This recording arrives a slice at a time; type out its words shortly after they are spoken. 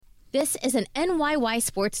This is an NYY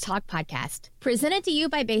Sports Talk podcast presented to you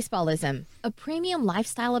by Baseballism, a premium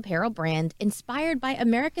lifestyle apparel brand inspired by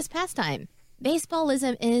America's pastime.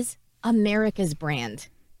 Baseballism is America's brand.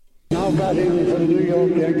 Now batting for the New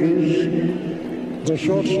York Yankees, the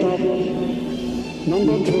shortstop,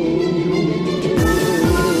 number two.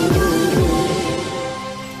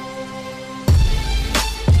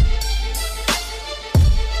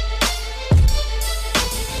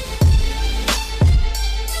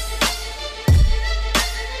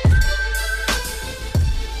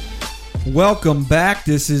 Welcome back.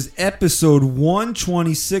 This is episode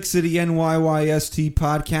 126 of the NYYST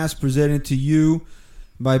podcast presented to you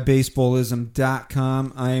by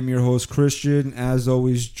Baseballism.com. I am your host, Christian, as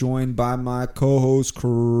always joined by my co-host,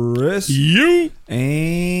 Chris. You.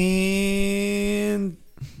 And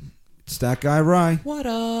it's that guy, Rye. What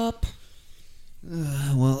up?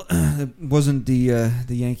 It wasn't the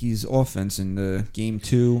Yankees offense in the game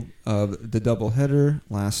 2 of the doubleheader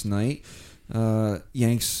last night.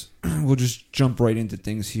 Yanks, we'll just jump right into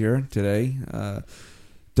things here today.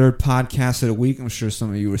 Third podcast of the week. I'm sure some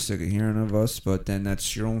of you were sick of hearing of us, but then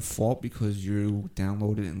that's your own fault because you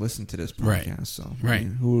downloaded and listened to this podcast. Right. So, right. I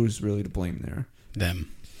mean, who's really to blame there?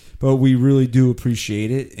 Them. But we really do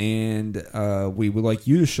appreciate it, and we would like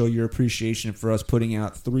you to show your appreciation for us putting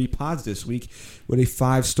out 3 pods this week with a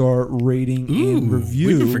 5-star rating and review.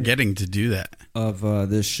 We've been forgetting to do that. Of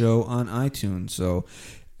this show on iTunes. So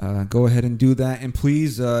go ahead and do that. And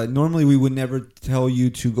please, normally we would never tell you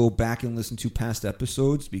to go back and listen to past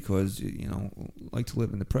episodes because, you know, like to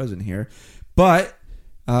live in the present here. But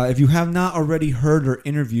if you have not already heard our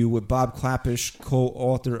interview with Bob Klapisch,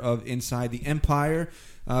 co-author of Inside the Empire,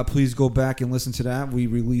 please go back and listen to that. We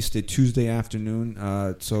released it Tuesday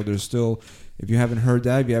afternoon. So there's still, if you haven't heard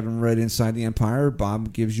that, if you haven't read Inside the Empire,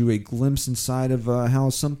 Bob gives you a glimpse inside of how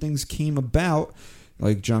some things came about,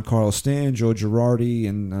 like Giancarlo Stanton, Joe Girardi,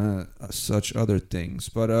 and such other things.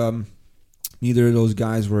 But neither of those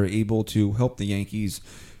guys were able to help the Yankees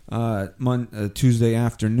Tuesday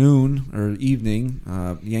afternoon or evening.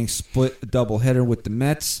 The Yanks split a doubleheader with the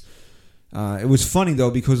Mets. It was funny, though,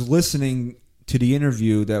 because listening to the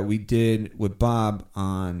interview that we did with Bob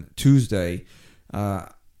on Tuesday, I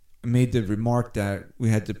made the remark that we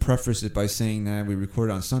had to preface it by saying that we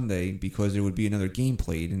recorded on Sunday because there would be another game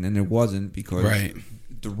played, and then there wasn't because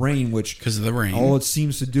the rain, because of the rain, all it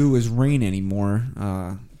seems to do is rain anymore.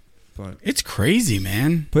 But it's crazy,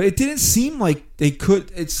 man. But it didn't seem like they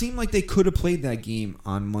could. It seemed like they could have played that game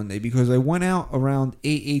on Monday because I went out around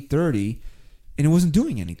 8:30, and it wasn't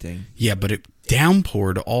doing anything. Yeah, but it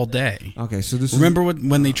downpoured all day. Okay, so this remember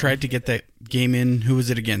when they tried to get that game in? Who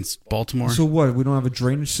was it against? Baltimore. So what? We don't have a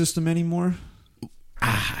drainage system anymore.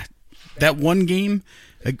 That one game.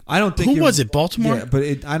 I don't think. Who was it? Baltimore. Yeah, but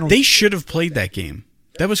I don't. They should have played that game.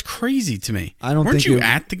 That was crazy to me. Weren't you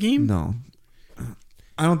at the game? No.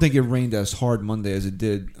 I don't think it rained as hard Monday as it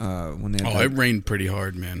did when they had it rained pretty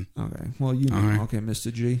hard, man. Okay. Well, you know. Right. Okay,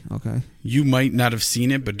 Mr. G. Okay. You might not have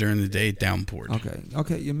seen it, but during the day it downpoured.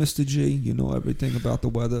 Okay, you Mr. G. You know everything about the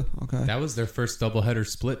weather. Okay. That was their first doubleheader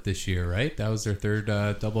split this year, right? That was their third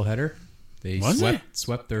doubleheader. They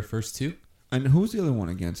swept their first 2. And who was the other one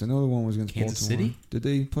against? I know the one was against Kansas Baltimore. City. Did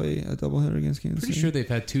they play a doubleheader against Kansas City? Pretty sure they've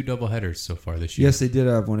had 2 doubleheaders so far this year. Yes, they did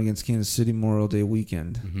have one against Kansas City Memorial Day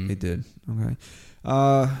weekend. Mm-hmm. They did. Okay.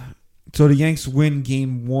 So the Yanks win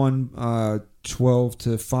game 1,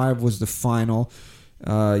 12-5 was the final.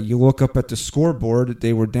 You look up at the scoreboard,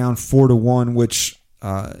 they were down 4-1, which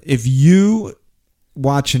if you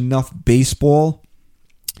watch enough baseball,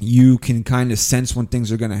 you can kind of sense when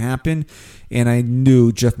things are going to happen. And I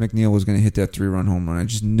knew Jeff McNeil was going to hit that 3-run home run. I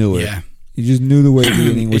just knew it. Yeah. You just knew the way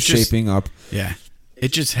the inning was shaping up. Yeah.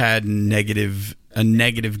 It just had a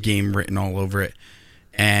negative game written all over it.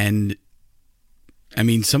 And I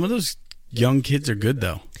mean, some of those young kids are good,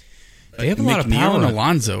 though. They have a lot of power. And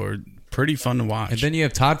Alonso are pretty fun to watch. And then you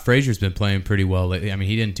have Todd Frazier's been playing pretty well lately. I mean,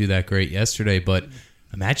 he didn't do that great yesterday, but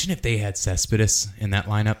imagine if they had Cespedes in that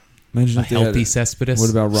lineup. Imagine a healthy Cespedes. What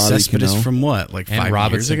about Robbie Cespedes Cano? from what? Like 5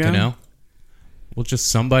 Robinson years ago? Cano? Well, just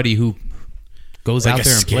somebody who goes out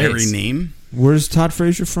there and plays. Like a scary name? Where's Todd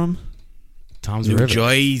Frazier from? Tom's New River.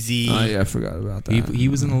 Jersey. Oh, yeah, I forgot about that. He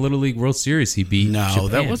was in the Little League World Series. He beat Japan.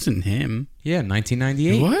 that wasn't him. Yeah,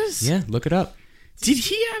 1998. It was? Yeah, look it up. Did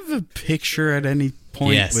he have a picture at any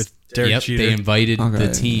point with Derek Jeter? They invited the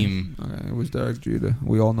team. Okay, it was Derek Jeter.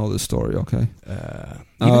 We all know the story, okay?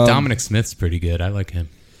 Even Dominic Smith's pretty good. I like him.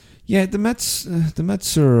 Yeah, the Mets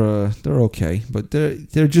are they're okay, but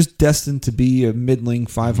they're just destined to be a middling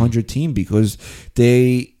 500 team because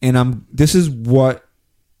this is what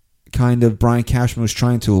kind of Brian Cashman was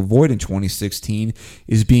trying to avoid in 2016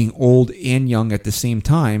 is being old and young at the same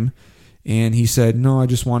time. And he said, no, I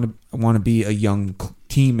just want to be a young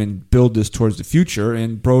team and build this towards the future.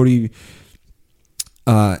 And Brody,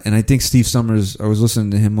 and I think Steve Summers, I was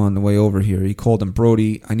listening to him on the way over here. He called him,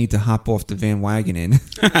 Brody, I need to hop off the Van Wagon in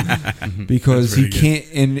because he can't,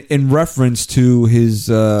 in reference to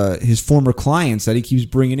his former clients that he keeps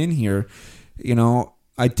bringing in here. You know,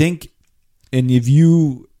 I think, and if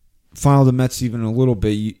you follow the Mets even a little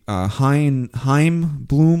bit, Chaim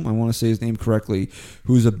Bloom, I want to say his name correctly,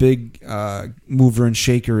 who's a big mover and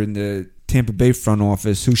shaker in the Tampa Bay front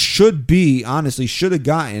office, who should have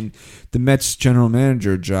gotten the Mets general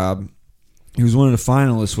manager job. He was one of the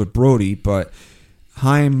finalists with Brody, but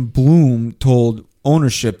Chaim Bloom told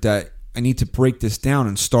ownership that I need to break this down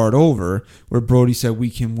and start over, where Brody said we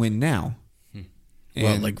can win now.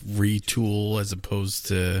 Well, like retool as opposed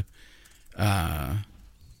to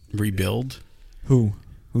rebuild? Who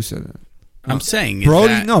said that? I'm saying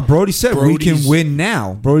Brody. No, Brody said we can win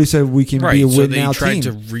now. Brody said we can be a win now team. So they tried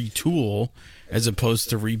to retool as opposed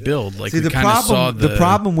to rebuild. Like, see, the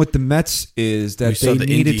problem with the Mets is that they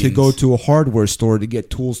needed to go to a hardware store to get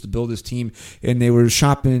tools to build this team, and they were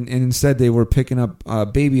shopping, and instead they were picking up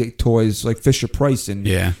baby toys like Fisher Price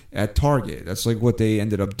at Target. That's like what they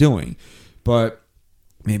ended up doing. But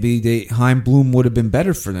maybe Chaim Bloom would have been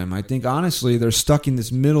better for them. I think, honestly, they're stuck in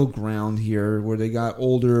this middle ground here where they got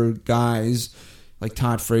older guys like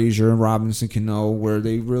Todd Frazier and Robinson Cano, where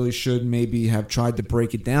they really should maybe have tried to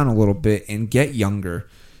break it down a little bit and get younger.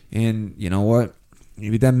 And you know what?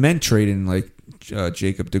 Maybe that meant trading like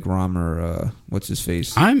Jacob deGrom or what's his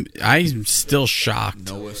face. I'm still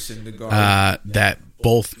shocked Noah Syndergaard. That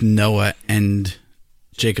both Noah and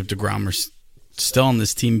Jacob deGrom are still on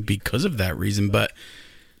this team because of that reason. But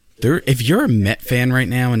if you're a Met fan right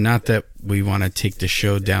now, and not that we want to take the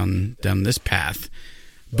show down this path,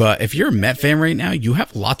 but if you're a Met fan right now, you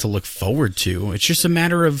have a lot to look forward to. It's just a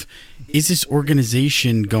matter of, is this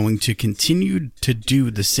organization going to continue to do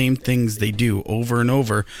the same things they do over and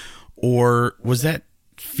over? Or was that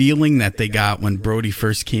feeling that they got when Brody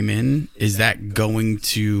first came in, is that going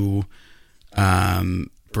to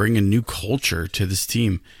bring a new culture to this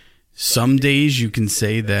team? Some days you can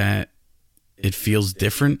say that it feels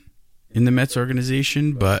different in the Mets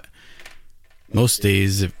organization, but most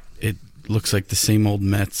days it looks like the same old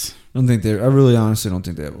Mets. I really honestly don't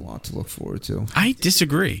think they have a lot to look forward to. I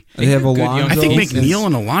disagree. They have Alonso. I think McNeil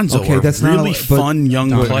and Alonso are really fun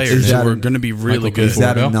young players who are going to be really good. Is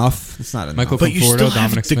that enough? It's not enough. But you still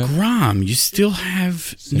have DeGrom. You still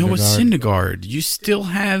have Noah Syndergaard. You still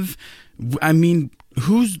have, I mean,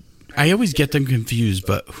 I always get them confused,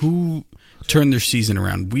 but who turned their season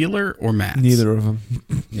around, Wheeler or Matz? Neither of them.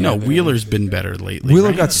 No, Wheeler's been better lately.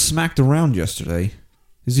 Wheeler got smacked around yesterday.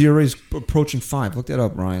 His ERA is approaching 5. Look that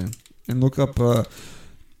up, Ryan. And look up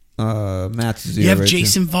Matt's ERA. You have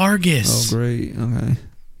Jason Vargas. Oh, great. Okay.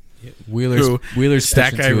 Wheeler's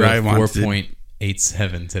Stat Guy Rye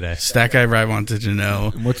 4.87 today. Stat Guy Rye wanted to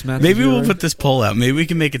know. What's Matt's Maybe ERA? we'll put this poll out. Maybe we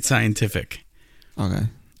can make it scientific. Okay.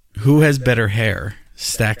 Who has better hair,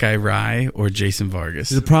 Stat Guy Rye or Jason Vargas?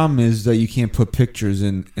 The problem is that you can't put pictures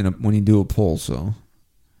in when you do a poll. So,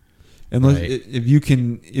 unless if you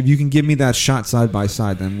can give me that shot side by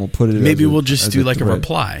side, then we'll put it. Maybe we'll just do like a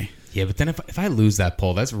reply. Yeah, but then if I lose that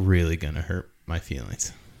poll, that's really gonna hurt my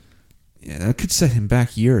feelings. Yeah, that could set him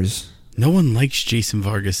back years. No one likes Jason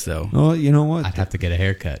Vargas, though. Well, you know what? I'd have to get a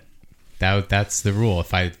haircut. That's the rule.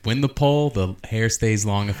 If I win the poll, the hair stays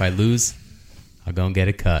long. If I lose, I'll go and get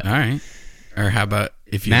it cut. All right. Or how about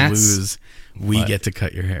if you lose, we get to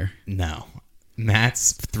cut your hair? No.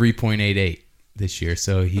 Matt's 3.88 this year,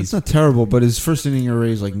 so That's not terrible, but his first inning ERA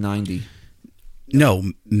is like 90.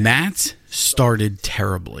 No, Matt started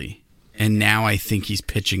terribly, and now I think he's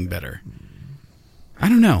pitching better. I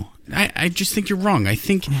don't know. I just think you're wrong. I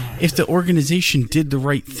think if the organization did the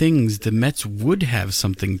right things, the Mets would have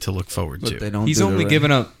something to look forward to. They don't. He's only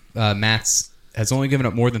given up. Matt's has only given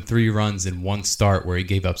up more than 3 runs in one start, where he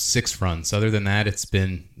gave up 6 runs. Other than that, it's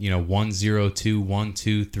been 1-0-2,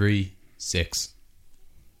 1-2, 3, 6.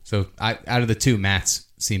 So out of the 2, Matt's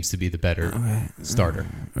seems to be the better starter.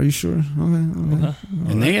 Are you sure? Okay.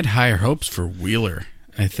 And they had higher hopes for Wheeler,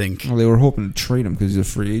 I think. Well, they were hoping to trade him because he's a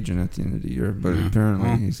free agent at the end of the year, but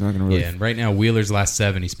apparently he's not going to really. Yeah, and right now Wheeler's last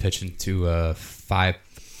 7, he's pitching to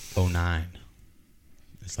 5.09.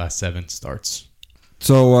 His last 7 starts.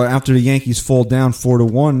 So after the Yankees fall down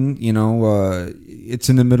 4-1, it's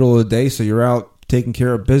in the middle of the day, so you're out taking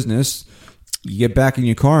care of business. You get back in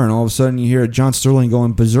your car, and all of a sudden you hear John Sterling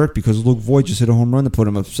going berserk because Luke Voigt just hit a home run to put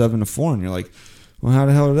him up 7-4, and you're like, well, how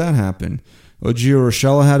the hell did that happen? Gio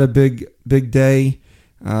Urshela had a big day.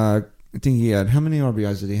 I think he had, how many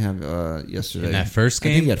RBIs did he have yesterday? In that first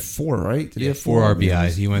game? I think he had 4, right? Did he have 4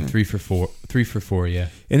 RBIs. He went 3 for 4, yeah.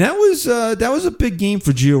 And that was a big game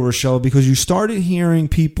for Gio Urshela because you started hearing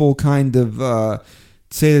people kind of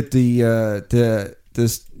say that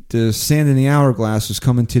the sand in the hourglass was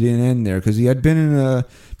coming to the end there because he had been in a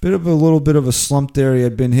little bit of a slump there. He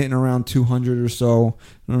had been hitting around 200 or so.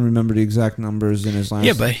 I don't remember the exact numbers in his last.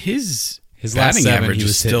 Yeah, but his last batting 7, average he is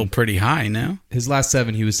was still hitting, pretty high now. His last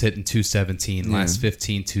 7, he was hitting 217. Last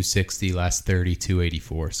 15, 260. Last 30,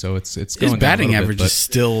 284. So it's going down. His batting a little average bit, is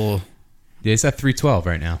still. Yeah, he's at 312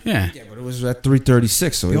 right now. Yeah, but it was at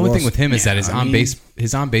 336. So the only thing with him is that his I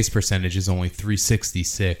on base percentage is only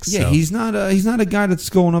 366. Yeah, so. he's not a guy that's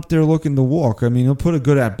going up there looking to walk. I mean, he'll put a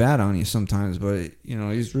good at bat on you sometimes, but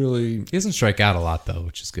he's really. He doesn't strike out a lot though,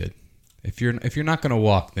 which is good. If you're not going to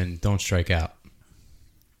walk, then don't strike out.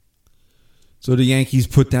 So the Yankees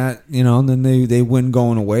put that, and then they win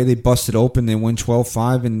going away. They busted open. They win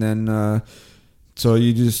 12-5, and then so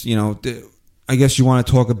you just, I guess you want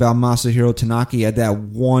to talk about Masahiro Tanaka. He had that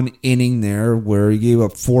one inning there where he gave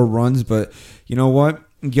up 4 runs, but you know what?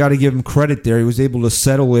 You got to give him credit there. He was able to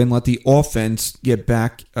settle in, let the offense get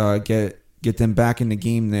back, get them back in the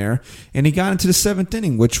game there, and he got into the 7th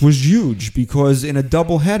inning, which was huge because in a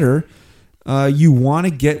doubleheader. You want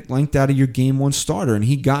to get length out of your game 1 starter, and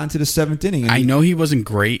he got into the 7th inning. I know he wasn't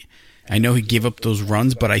great. I know he gave up those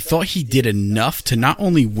runs, but I thought he did enough to not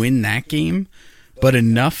only win that game, but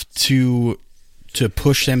enough to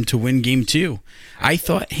push them to win game 2. I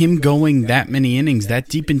thought him going that many innings, that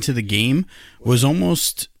deep into the game, was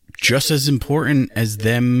almost just as important as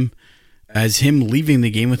him leaving the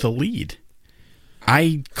game with a lead.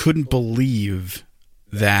 I couldn't believe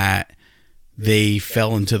that they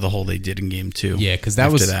fell into the hole they did in game 2. Yeah, because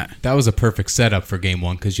that was a perfect setup for game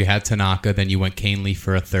 1 because you had Tanaka, then you went Canely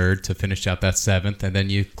for a third to finish out that 7th, and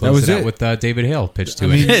then you closed it out with David Hale pitched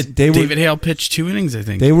 2 innings. David Hale pitched 2 innings, I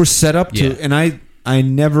think. They were set up to, and I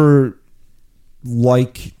never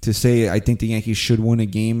like to say I think the Yankees should win a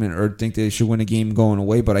game or think they should win a game going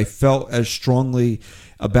away, but I felt as strongly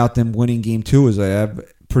about them winning game 2 as I have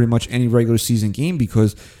pretty much any regular season game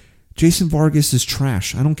because Jason Vargas is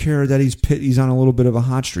trash. I don't care that he's on a little bit of a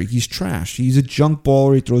hot streak. He's trash. He's a junk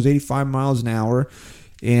baller. He throws 85 miles an hour.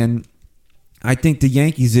 And I think the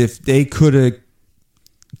Yankees, if they could have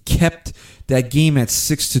kept that game at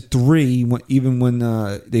 6-3, even when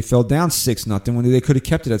they fell down 6-0, when they could have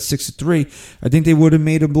kept it at 6-3, I think they would have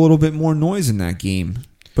made a little bit more noise in that game.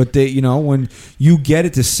 But they, when you get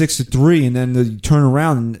it to 6-3 and then you turn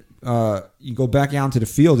around and you go back out into the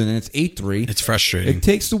field and it's 8-3. It's frustrating. It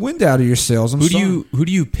takes the wind out of your sails. Who do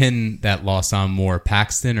you pin that loss on more,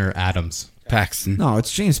 Paxton or Adams? Paxton. No,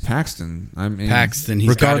 it's James Paxton. I mean, Paxton. He's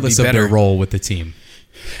regardless gotta be better. of their role with the team.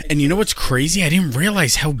 And you know what's crazy? I didn't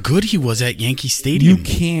realize how good he was at Yankee Stadium. You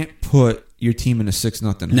can't put your team in a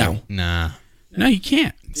 6-0 No. hole. Nah. No, you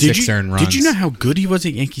can't. Earned runs. Did you know how good he was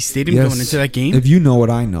at Yankee Stadium Yes. going into that game? If you know it,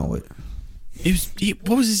 I know it.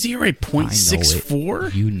 What was his ERA?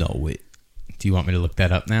 0.64? You know it. Do you want me to look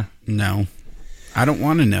that up now? No. I don't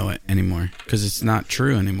want to know it anymore because it's not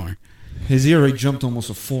true anymore. His ERA jumped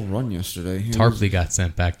almost a full run yesterday. Tarpley got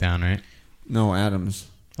sent back down, right? No, Adams.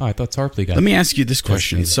 Oh, I thought Tarpley got. Let me ask you this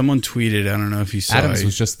question. Designated. Someone tweeted, I don't know if you saw Adams it.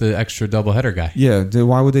 was just the extra doubleheader guy. Yeah,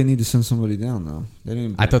 why would they need to send somebody down though? They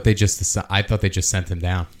didn't. I thought they just sent him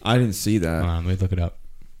down. I didn't see that. Hold on, let me look it up.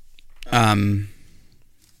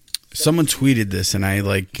 Someone tweeted this, and I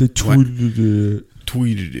tweeted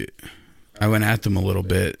it. I went at them a little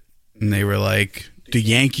bit, and they were like, the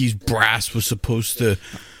Yankees brass was supposed to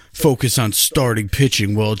focus on starting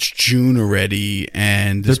pitching. Well, it's June already,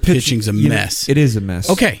 and this pitching's a mess. It is a mess.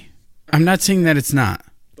 Okay, I'm not saying that it's not.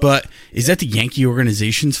 But is that the Yankee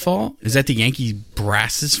organization's fault? Is that the Yankee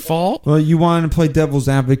brass's fault? Well, you want to play devil's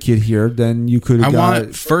advocate here, then you could have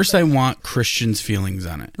got... First, I want Christian's feelings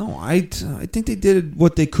on it. No, I think they did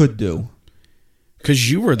what they could do. Because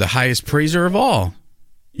you were the highest praiser of all.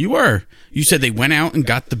 You were. You said they went out and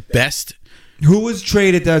got the best. Who was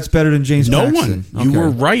traded that's better than James Paxton? No one. You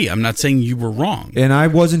were right. I'm not saying you were wrong. And I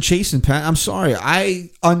wasn't chasing Pat. I'm sorry.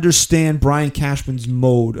 I understand Brian Cashman's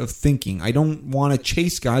mode of thinking. I don't want to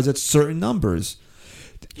chase guys at certain numbers.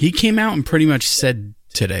 He came out and pretty much said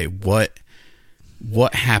today what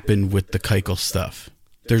happened with the Keuchel stuff.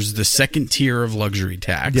 There's the second tier of luxury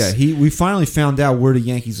tax. Yeah, we finally found out where the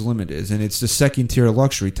Yankees' limit is, and it's the second tier of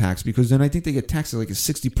luxury tax because then I think they get taxed at like a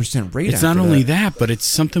 60% rate. It's not only that, but it's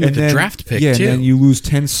something with the draft pick too. And then you lose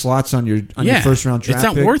 10 slots on your first round draft. It's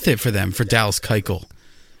not pick. worth it for them for Dallas Keuchel.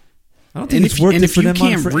 I don't think it's worth it for them. And if you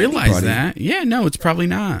can't realize that, no, it's probably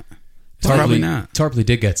not. Probably not. Tarpley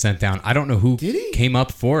did get sent down. I don't know who Did he? came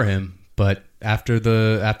up for him, but after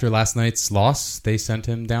last night's loss, they sent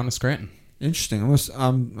him down to Scranton. Interesting.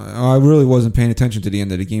 I really wasn't paying attention to the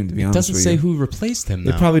end of the game, to be honest Doesn't with say you. who replaced him,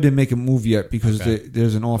 They though. probably didn't make a move yet because Okay.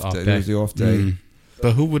 there's an off day. There's the off day.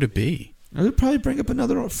 But who would it be? They'd probably bring up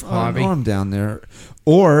another Harvey. arm down there,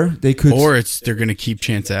 or they could. Or they're going to keep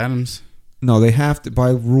Chance Adams. No, they have to.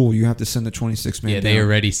 By rule, you have to send the 26 man. Yeah, they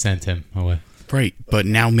already sent him away. Right, but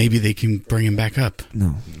now maybe they can bring him back up.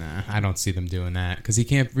 No, Nah, I don't see them doing that because he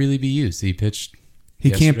can't really be used. He pitched. he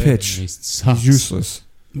can't yesterday, pitch. and he sucks. He's useless.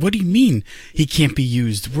 What do you mean he can't be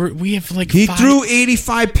used? We have like He 5. threw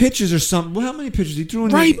 85 pitches or something. Well, how many pitches he threw?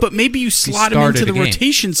 Right, but maybe you slot him into started the a game.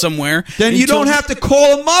 rotation somewhere. then you until- don't have to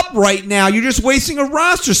call him up right now. You're just wasting a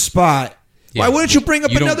roster spot. Yeah, Why wouldn't you bring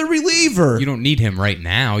up you don't- another reliever? You don't need him right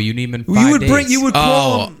now. You need him in 5 You would days. bring. You would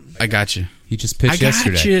call Oh, him. I got you. He just I pitched got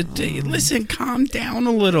yesterday. you. Listen, calm down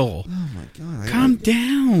a little. Oh my god! Calm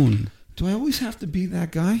down. Do I always have to be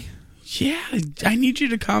that guy? Yeah, I need you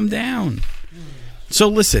to calm down. So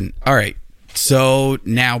listen, all right. So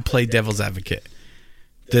now play devil's advocate.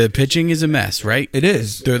 The pitching is a mess, right? It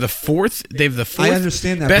is. They're the fourth. They have the fourth I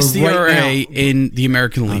understand that, best but right ERA now- in the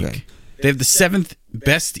American League. Okay. They have the 7th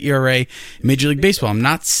best ERA in Major League Baseball. I'm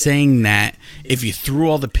not saying that if you threw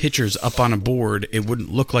all the pitchers up on a board, it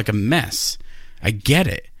wouldn't look like a mess. I get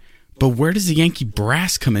it. But where does the Yankee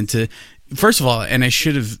brass come into? First of all, and I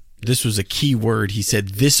should have, this was a key word. He said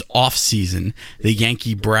this offseason, the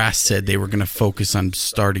Yankee brass said they were going to focus on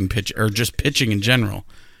starting pitch or just pitching in general.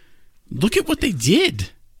 Look at what they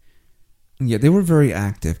did. Yeah, they were very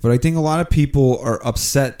active, but I think a lot of people are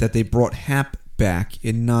upset that they brought Hap back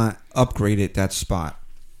and not upgraded that spot.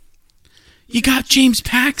 You got James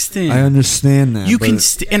Paxton. I understand that. You but can,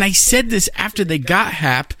 and I said this after they got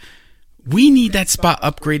Hap. We need that spot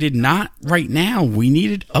upgraded, not right now. We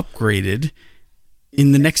need it upgraded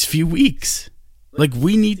in the next few weeks. Like,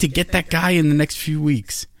 we need to get that guy in the next few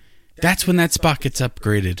weeks. That's when that spot gets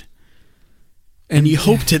upgraded. And you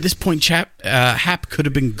hope to this point, Hap could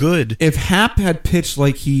have been good. if Hap had pitched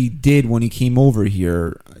like he did when he came over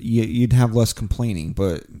here, you'd have less complaining.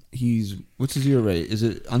 But what's his ERA? Is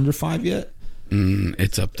it under 5 yet?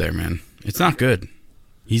 It's up there, man. It's not good.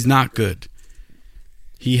 He's not good.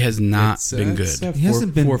 He has not been good. He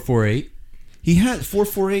hasn't been 4.48. He had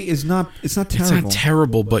 4.48 is not. It's not terrible. It's not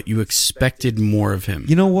terrible, but you expected more of him.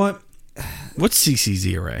 You know what? What's CC's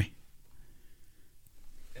ERA?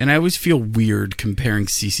 And I always feel weird comparing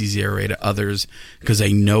CC's ERA to others because I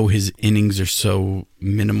know his innings are so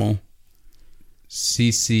minimal.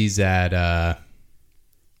 CC's at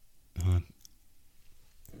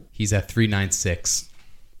he's at 3.96.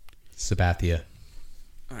 Sabathia.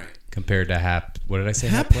 All right. Compared to Hap. What did I say?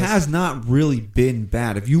 Hap was? has not really been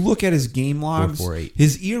bad. If you look at his game logs, 4.48.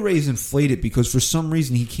 his ERA is inflated because for some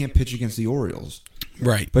reason he can't pitch against the Orioles.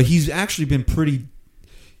 Right. But he's actually been pretty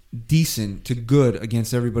decent to good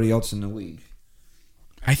against everybody else in the league.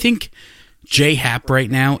 I think J Hap right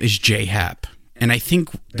now is J Hap. And I think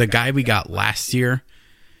the guy we got last year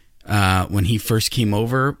when he first came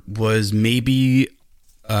over was maybe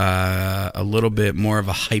a little bit more of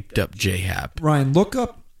a hyped up J Hap. Ryan,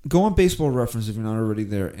 go on Baseball Reference if you're not already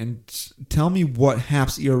there, and tell me what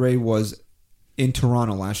Hap's ERA was in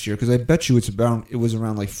Toronto last year, because I bet you it was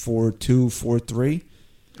around like 4.2, 4.3.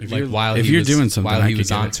 If you're doing something, while I he could was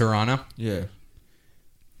get on it. Toronto. Yeah.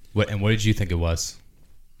 What did you think it was?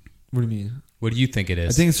 What do you mean? What do you think it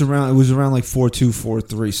is? I think it was around like 4.2,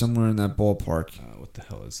 4.3, somewhere in that ballpark. What the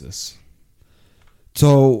hell is this?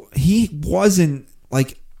 So he wasn't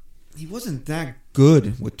that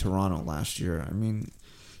good with Toronto last year. I mean,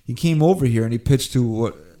 he came over here and he pitched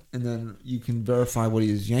to and then you can verify what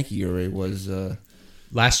his Yankee ERA was.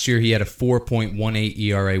 Last year he had a 4.18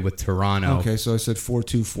 ERA with Toronto. Okay, so I said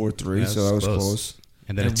 4.2, 4.3, so that was close.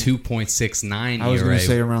 And then a 2.69 ERA. I was going to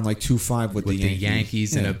say around like 2.5 with the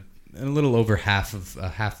Yankees Yeah. and a little over half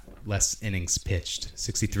less innings pitched,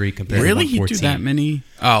 63 compared Really? to He 114. do that many?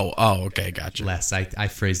 Oh, okay, gotcha. Less. I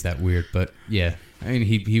phrased that weird, but yeah. I mean,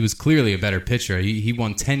 he was clearly a better pitcher. He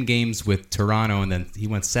won 10 games with Toronto, and then he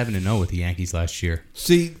went 7-0 with the Yankees last year.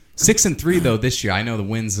 See, 6-3 though this year. I know the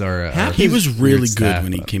wins are. He was really weird good stat,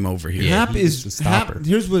 when he but- came over here. Yeah, Hap he's a is stopper. Hap.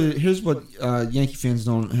 Here's what Yankee fans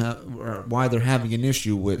don't have, or why they're having an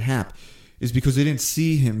issue with Hap, is because they didn't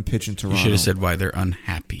see him pitch in You Toronto. should have said why they're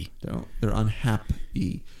unhappy. They're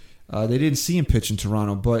unhappy. They didn't see him pitch in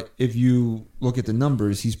Toronto, but if you look at the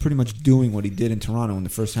numbers, he's pretty much doing what he did in Toronto in the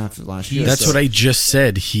first half of last year. That's what I just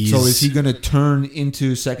said. So is he going to turn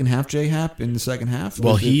into second half J-Hap in the second half?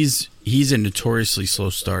 Well, he's a notoriously slow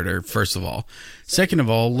starter, first of all. Second of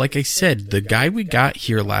all, like I said, the guy we got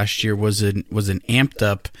here last year was an amped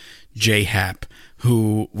up J-Hap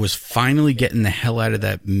who was finally getting the hell out of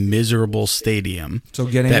that miserable stadium,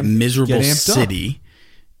 miserable city.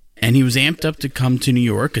 And he was amped up to come to New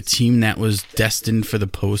York, a team that was destined for the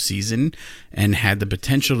postseason and had the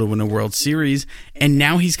potential to win a World Series. And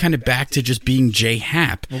now he's kind of back to just being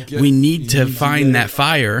J-Hap. We need to find that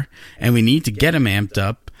fire, and we need to get him amped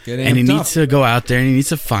up. And he needs to go out there and he needs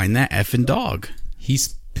to find that effing dog. He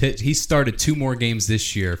started 2 more games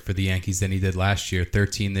this year for the Yankees than he did last year.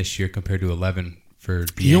 13 this year compared to 11 for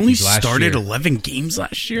the He only Yankees last started year. 11 games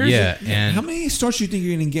last year? Yeah. And how many starts do you think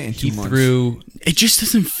you're going to get in 2 months? It just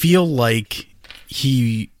doesn't feel like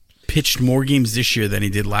he pitched more games this year than he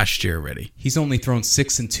did last year already. He's only thrown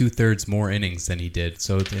 6 2/3 more innings than he did.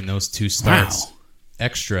 So in those 2 starts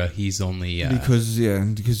extra, he's only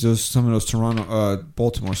because some of those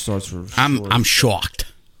Baltimore starts were. I'm shocked.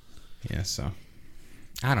 Yeah, so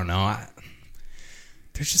I don't know.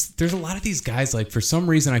 There's a lot of these guys. Like for some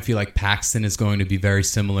reason, I feel like Paxton is going to be very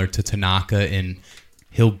similar to Tanaka, and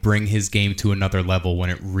he'll bring his game to another level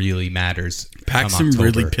when it really matters. Paxton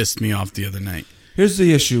really pissed me off the other night. Here's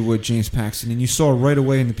the issue with James Paxton, and you saw right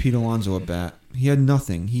away in the Pete Alonso at bat. He had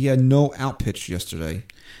nothing. He had no out pitch yesterday.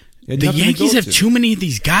 The Yankees have too many of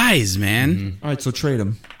these guys, man. Mm-hmm. All right, so trade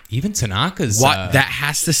him. Even Tanaka's... That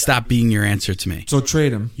has to stop being your answer to me. So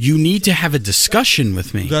trade him. You need to have a discussion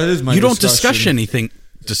with me. That is my You don't discussion. discuss anything.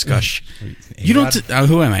 You don't...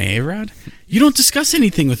 who am I, A-Rod? You don't discuss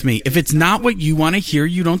anything with me. If it's not what you want to hear,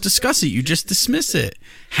 you don't discuss it. You just dismiss it.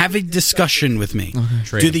 Have a discussion with me.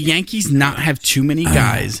 Okay. Do the Yankees not have too many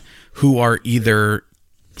guys who are either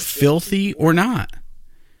filthy or not?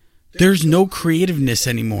 There's no creativeness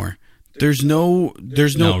anymore. There's no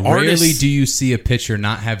artist. Rarely do you see a pitcher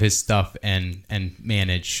not have his stuff and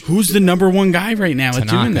manage. Who's the number one guy right now at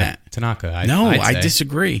doing that? Tanaka. I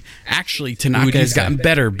disagree. Actually, Tanaka has gotten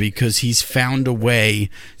better because he's found a way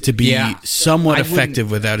to be somewhat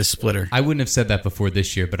effective without a splitter. I wouldn't have said that before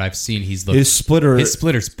this year, but I've seen he's looked. His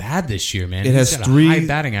splitter's bad this year, man. It has got 3 a high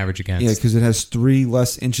batting average against. Yeah, because it has 3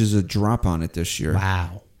 less inches of drop on it this year.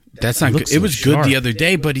 Wow, that's not good. It was good the other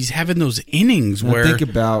day, but he's having those innings where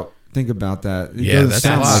Think about that. It doesn't that's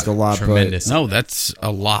sound like a lot, tremendous. No, that's a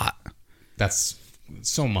lot. That's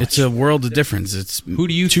so much. It's a world of difference. It's who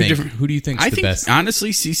do you think? Who do you think's the best?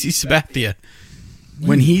 Honestly, CC Sabathia.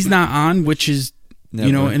 When he's not on, which is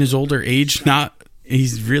in his older age,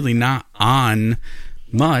 he's really not on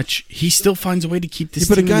much. He still finds a way to keep this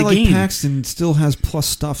team in the game. But a guy like Paxton still has plus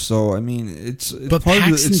stuff. So I mean, it's part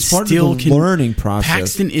of the learning process.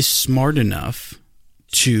 Paxton is smart enough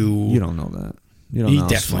to. You don't know that. He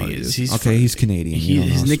definitely is. He's Canadian.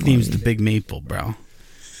 His nickname's the Big Maple, bro.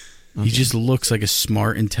 Okay. He just looks like a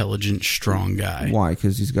smart, intelligent, strong guy. Why?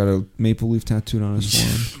 Because he's got a maple leaf tattooed on his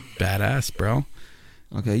forearm. Badass, bro.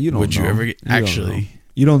 Okay, you don't know. Would you ever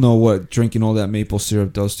you don't know what drinking all that maple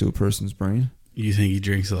syrup does to a person's brain? You think he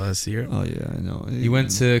drinks a lot of syrup? Oh, yeah, I know. He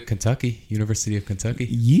went to Kentucky, University of Kentucky.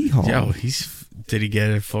 Yeehaw. Yo, did he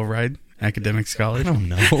get a full ride? Academic scholarship? I don't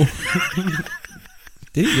know.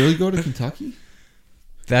 Did he really go to Kentucky?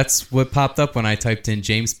 That's what popped up when I typed in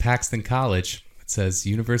James Paxton College. It says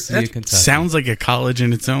University of Kentucky. Sounds like a college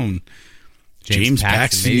in its own. James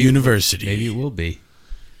Paxton University. Maybe it will be.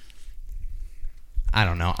 I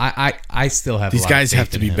don't know. I still have these a lot guys of faith have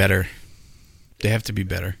to in be him. better. They have to be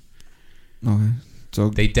better. Okay. So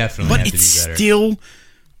they definitely have to be better.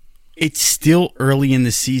 It's still early in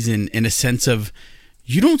the season in a sense of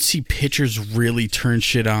you don't see pitchers really turn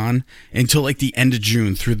shit on until like the end of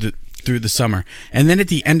June through the summer. And then at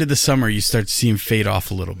the end of the summer you start to see him fade off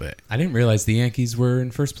a little bit. I didn't realize the Yankees were in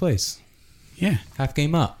first place. Yeah. Half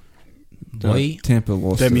game up. Tampa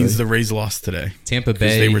lost That today. means the Rays lost today. Tampa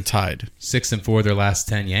Bay, they were tied. 6-4 their last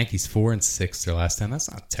 10. Yankees 4-6 their last 10. That's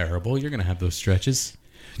not terrible. You're going to have those stretches.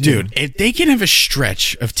 Dude, if they can have a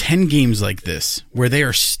stretch of 10 games like this where they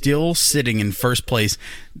are still sitting in first place.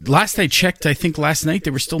 Last I checked, I think last night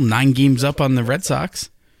they were still 9 games up on the Red Sox.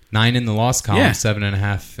 9 in the loss column, Yeah.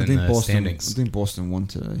 7.5 in the standings. I think Boston won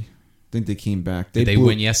today. I think they came back. Did they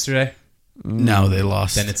win yesterday? No, they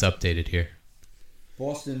lost. Then it's updated here.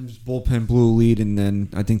 Boston's bullpen blew a lead, and then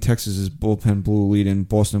I think Texas's bullpen blew a lead, and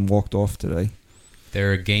Boston walked off today.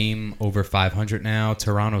 They're a game over 500 now.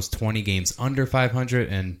 Toronto's 20 games under 500,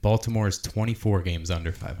 and Baltimore is 24 games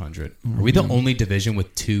under 500. Are we the only division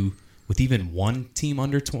with even one team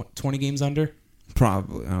under 20 games under?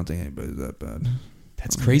 Probably. I don't think anybody's that bad.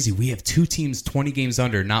 That's crazy. We have 2 teams 20 games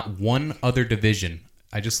under. Not one other division.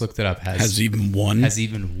 I just looked it up. Has even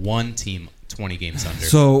one team 20 games under.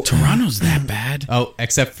 So Toronto's that bad? Oh,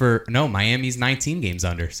 except for Miami's 19 games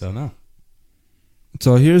under. So no.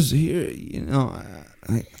 So this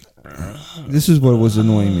is what was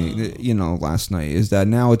annoying me, last night, is that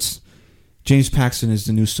now it's James Paxton is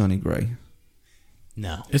the new Sonny Gray.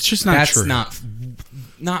 No, it's just not true. That's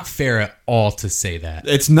not fair at all to say that.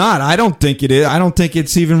 It's not. I don't think it is. I don't think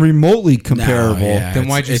it's even remotely comparable. No, yeah, then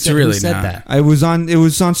why'd you say really said that? It was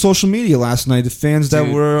on social media last night. The fans that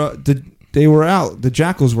were they were out. The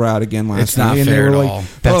Jackals were out again last night. It's not fair at all.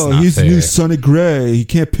 That's not he's fair. the new Sonny Gray. He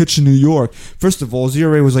can't pitch in New York. First of all, his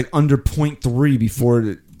ERA was like under .3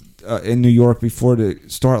 before in New York before the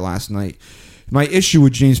start last night. My issue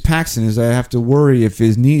with James Paxton is I have to worry if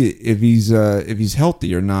he's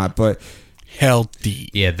healthy or not. But healthy,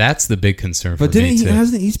 yeah, that's the big concern. But for me too.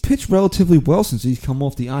 he's pitched relatively well since he's come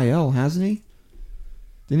off the IL, hasn't he?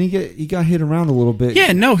 Didn't he got hit around a little bit?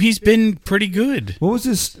 Yeah, no, he's been pretty good. What was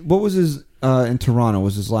his in Toronto?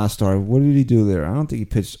 Was his last start? What did he do there? I don't think he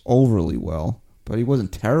pitched overly well, but he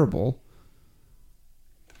wasn't terrible.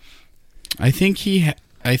 I think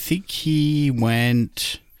he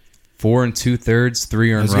went 4 2/3,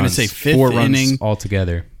 3 earned runs. I was going to say 5th 4 inning runs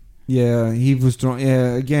altogether. Yeah, he was throwing.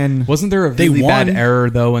 Yeah, again. Wasn't there a really bad error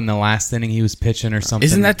though in the last inning he was pitching or something?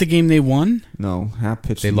 Isn't that the game they won? No, Hap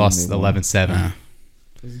pitched. They lost 11-7.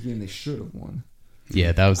 This is a game they should have won.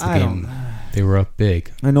 Yeah, that was the game. They were up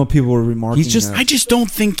big. I know people were remarking. I just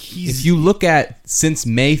don't think he's. If you look at since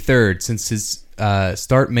May 3rd, since his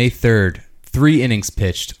start May 3rd, 3 innings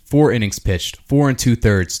pitched, 4 innings pitched, 4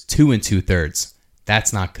 2/3, 2 2/3.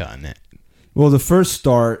 That's not cutting it. Well, the first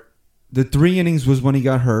start, the 3 innings was when he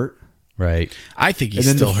got hurt. Right. I think he's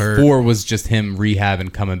still hurt. 4 was just him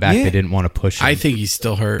rehabbing, coming back. Yeah. They didn't want to push him. I think he's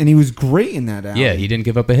still hurt. And he was great in that alley. Yeah, he didn't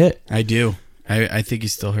give up a hit. I do. I think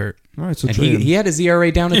he's still hurt. All right, so And trade him. he had his ERA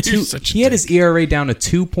down to 2. He had his ERA down to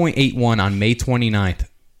 2.81 on May 29th.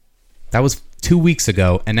 That was 2 weeks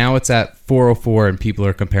ago, and now it's at 4.04, and people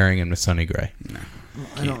are comparing him to Sonny Gray. No.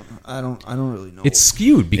 I don't really know. It's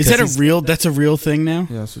skewed because that's a real thing now?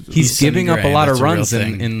 Yes, he's giving up a lot of runs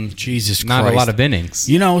in in Jesus not Christ. a lot of innings.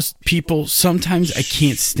 You know, people, sometimes I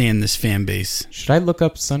can't stand this fan base. Should I look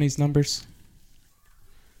up Sonny's numbers?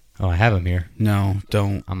 Oh, I have him here. No,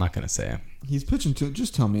 don't. I'm not going to say him. He's pitching to.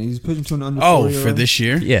 Just tell me. He's pitching to an under. Oh, 40 for already? this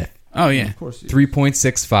year? Yeah. Oh, yeah. Of course.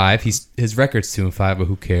 3.65. His record's 2-5, but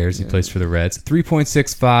who cares? He plays for the Reds.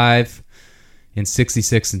 3.65 in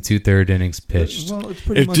 66 and 2/3 innings pitched. Well, it's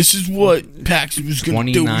pretty If much. this is what Paxton was going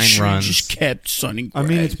to do, 29 we should have runs. just kept Sonny Gray. I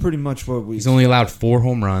mean, it's pretty much what we. He's only allowed 4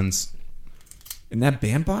 home runs. in that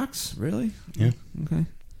bandbox. Really? Yeah. Okay.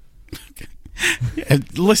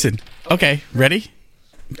 Listen, okay, ready?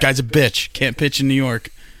 Guy's a bitch. Can't pitch in New York.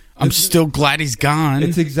 I'm still glad he's gone.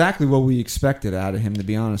 It's exactly what we expected out of him, to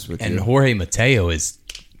be honest with And you. Jorge Mateo is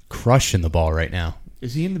crushing the ball right now.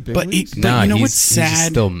 Is he in the big But leagues? But you know what's He's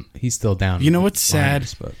sad? He's still down. You know what's sad?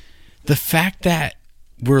 us, but- The fact that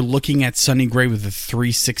we're looking at Sonny Gray with a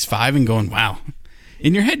 3.65 and going, wow.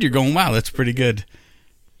 In your head, you're going, wow, that's pretty good.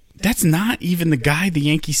 That's not even the guy the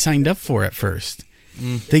Yankees signed up for at first.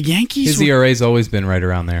 The Yankees. His ERA's always been right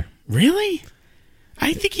around there. Really?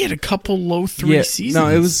 I think he had a couple low 3 seasons. No,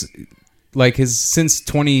 it was like since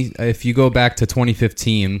 20. If you go back to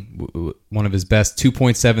 2015, one of his best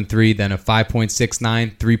 2.73, then a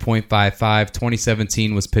 5.69, 3.55.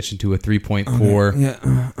 2017 was pitching to a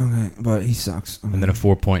 3.4, Okay, but he sucks. Okay. and then a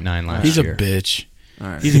 4.9 last He's year. a bitch. All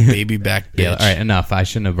right. He's a baby back bitch. Yeah, all right, enough. I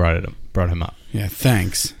shouldn't have brought him up. Yeah,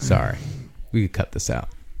 thanks. Sorry, we could cut this out.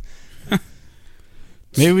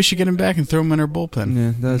 Maybe we should get him back and throw him in our bullpen.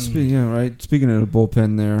 Yeah, right. Speaking of the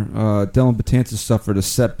bullpen there, Dylan Betances suffered a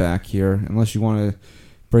setback here. Unless you want to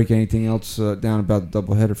break anything else down about the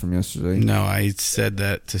doubleheader from yesterday. No, I said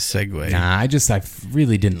that to segue. Nah, I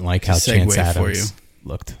really didn't like how Segue Chance for Adams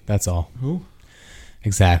looked. That's all. Who?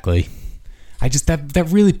 Exactly. I just that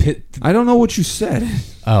really I don't know what you said.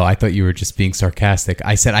 Oh, I thought you were just being sarcastic.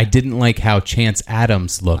 I said I didn't like how Chance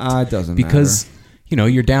Adams looked. It doesn't because matter.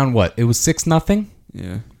 You're down what? It was 6-0.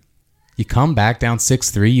 Yeah. You come back down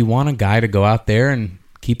 6-3. You want a guy to go out there and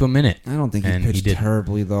keep him in it. I don't think he pitched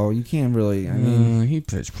terribly though. You can't really. I mean, he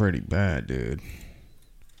pitched pretty bad, dude.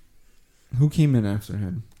 Who came in after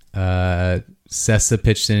him? Sessa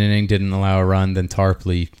pitched an inning, didn't allow a run. Then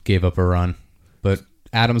Tarpley gave up a run. But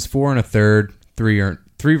Adams 4 1/3,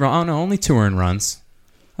 3 only 2 earned runs.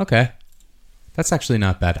 Okay, that's actually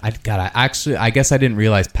not bad. I guess I didn't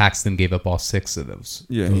realize Paxton gave up all 6 of those.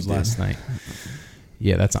 Yeah, those he last night.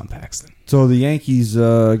 Yeah, that's on Paxton. So the Yankees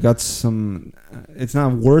got some. It's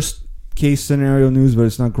not worst case scenario news, but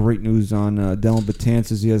it's not great news on Dellin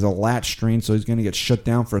Betances. He has a lat strain, so he's going to get shut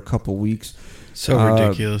down for a couple weeks. So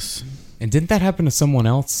ridiculous. And didn't that happen to someone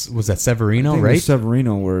else? Was that Severino, I think right? It was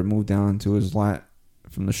Severino, where it moved down to his lat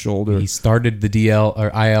from the shoulder. He started the DL or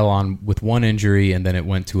IL on with one injury, and then it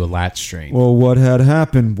went to a lat strain. Well, what had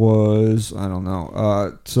happened was, I don't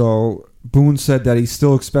know. So Boone said that he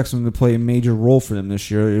still expects him to play a major role for them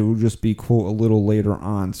this year. It will just be, quote, a little later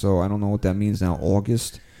on. So I don't know what that means now.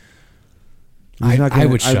 August? I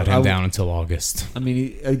would shut him down until August. I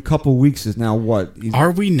mean, a couple weeks is now what?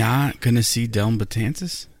 Are we not going to see Dellin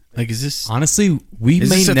Betances? Like, is this... Honestly, we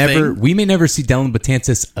may never see Dellin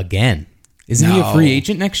Betances again. Isn't he a free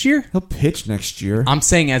agent next year? He'll pitch next year. I'm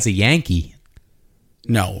saying as a Yankee.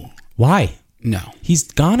 No. Why? No. He's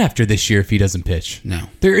gone after this year if he doesn't pitch. No.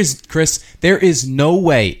 There is no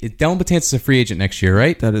way. Dellin Betances is a free agent next year,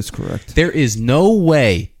 right? That is correct. There is no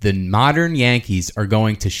way the modern Yankees are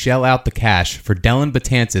going to shell out the cash for Dellin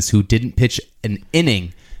Betances, who didn't pitch an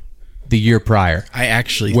inning the year prior. I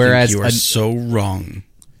actually think you are so wrong.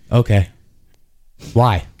 Okay.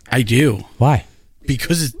 Why? I do. Why?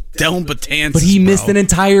 Because it's Dellin Betances, But he missed an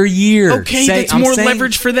entire year. Okay, that's more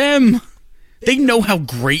leverage for them. They know how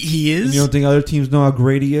great he is. And you don't think other teams know how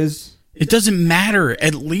great he is? It doesn't matter.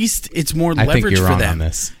 At least it's more I think leverage you're for wrong them. on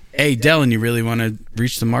this. Hey, Dellin, you really want to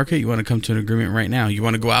reach the market? You want to come to an agreement right now? You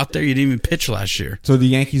want to go out there? You didn't even pitch last year. So the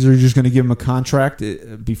Yankees are just going to give him a contract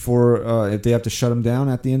before if they have to shut him down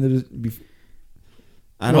at the end of the...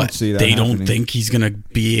 I don't see that They happening. don't think he's going to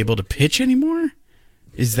be able to pitch anymore?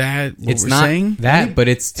 Is that what It's we're not saying? that, but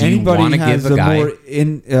it's do you Anybody want to has give a guy... more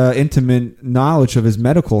intimate knowledge of his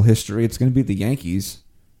medical history, it's going to be the Yankees.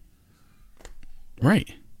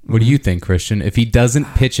 Right. What do you think, Christian? If he doesn't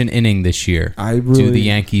pitch an inning this year, do the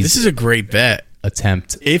Yankees This is a great bet.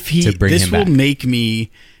 attempt If to bring this him back? will make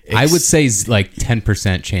me... I would say like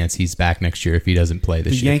 10% chance he's back next year if he doesn't play The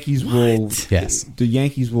this year. Yankees will... Yes. The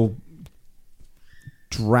Yankees will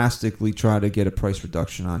drastically try to get a price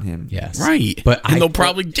reduction on him. Yes. Right. But and they'll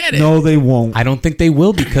probably get it. No, they won't. I don't think they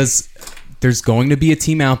will because there's going to be a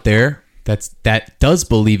team out there that does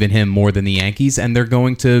believe in him more than the Yankees, and they're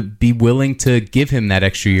going to be willing to give him that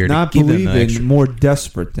extra year. Not to give him believe in, more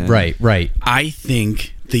desperate than. Right. I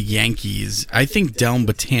think the Yankees... I think Dellin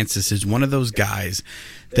Betances is one of those guys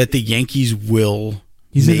that the Yankees will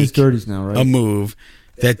He's make in his 30s now, right? a move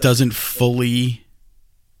that doesn't fully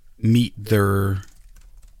meet their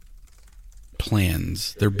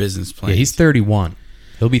plans, their business plans. Yeah, he's 31.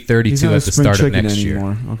 He'll be 32 He's not at a the spring start of chicken next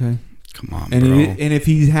anymore, year. okay? Come on, And bro. and if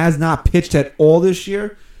he has not pitched at all this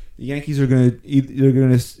year, the Yankees are going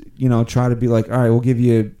to try to be like, all right, we'll give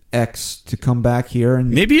you X to come back here,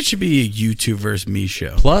 and Maybe it should be a you two versus me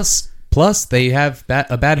show. Plus, they have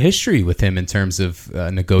a bad history with him in terms of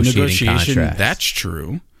negotiating contracts. That's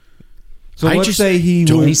true. so I let's just say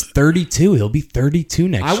He's 32. He'll be 32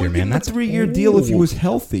 next I year, would man. give him That's a 3-year deal if he was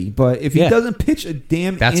healthy, but if he Yeah. doesn't pitch a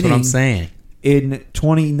damn That's inning what I'm saying. in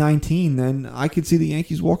 2019, then I could see the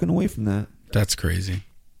Yankees walking away from that. That's crazy.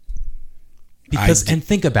 And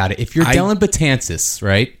think about it. If you're Dellin Betances,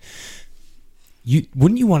 right?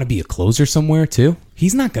 Wouldn't you want to be a closer somewhere too?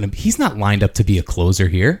 He's not lined up to be a closer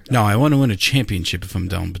here. No, I want to win a championship if I'm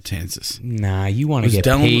Dellin Betances. Nah, you want to get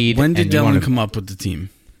paid. When did and you Dellin wanna- come up with the team?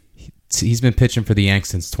 He's been pitching for the Yanks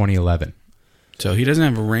since 2011. So he doesn't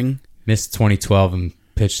have a ring? Missed 2012 and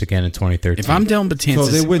pitched again in 2013. If I'm Dellin Betances, So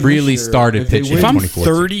they win really this year. started If they pitching. win- if I'm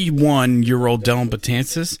 2014. 31-year-old Dellin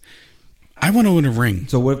Betances, I want to win a ring.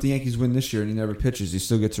 So what if the Yankees win this year and he never pitches? He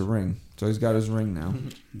still gets a ring. So he's got his ring now.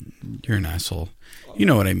 You're an asshole. You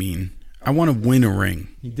know what I mean. I want to win a ring.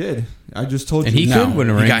 He did. I just told And you. he No, could win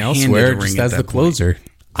a he ring got handed elsewhere a ring just at as the that point. closer.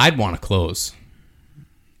 I'd want to close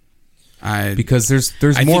I because there's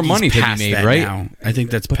I more think he's money to be past made, that right? now. I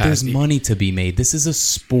think that's But there's past. money to be made. This is a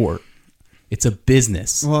sport. It's a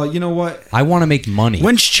business. Well, you know what? I want to make money.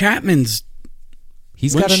 When's Chapman's?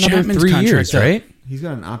 He's when's got another Chapman's 3 contract years, up? right? He's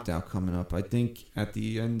got an opt-out coming up. I think at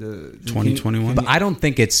the end of 2021? But I don't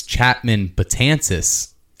think it's Chapman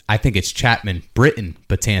Betances. I think it's Chapman Britton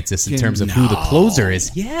Betances in terms of who the closer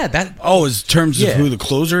is. Yeah, that. Oh, in terms Yeah. of who the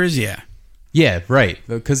closer is? Yeah. Yeah, right.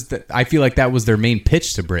 Because I feel like that was their main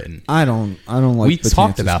pitch to Britton. I don't like. We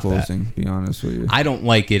talked Betances about that. closing, to be honest with you. I don't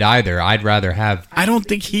like it either. I'd rather have. I don't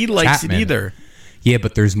think he likes Chapman. it either. Yeah,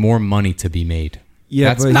 but there's more money to be made. Yeah,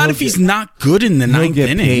 That's but Not he'll if he's get- not good in the he'll ninth get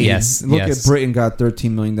inning. paid. Yes, Look yes. at Britain got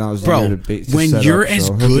 $13 million a year Bro, to when set you're up, as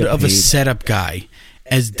so he'll good get of a paid. setup guy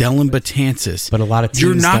as Dellin Betances. But a lot of teams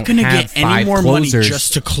you're not don't gonna have get any more closers. money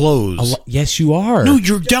just to close. Yes, you are. No,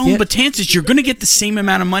 you're Dellin Betances. You're going to get the same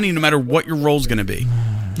amount of money no matter what your role's going to be.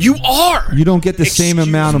 You are. You don't get the same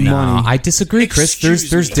amount of money. No, I disagree, Chris.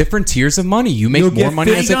 There's different tiers of money. You make more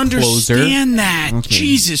money as a closer. I understand that. Okay.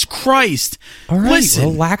 Jesus Christ. All right, listen.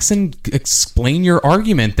 relax and explain your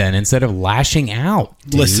argument then instead of lashing out,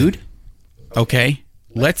 dude. Listen. Okay,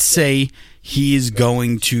 let's say he is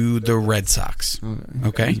going to the Red Sox.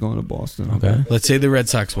 Okay. He's going to Boston. Okay. Let's say the Red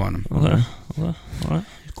Sox want him. Okay. All right.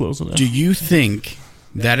 Close with that. Do you think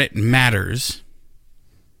that it matters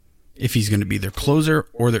if he's going to be their closer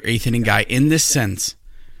or their eighth inning guy in this sense?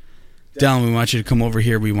 Dallin, we want you to come over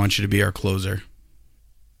here. We want you to be our closer.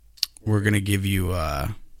 We're going to give you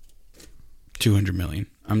 $200 million.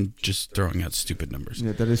 I'm just throwing out stupid numbers.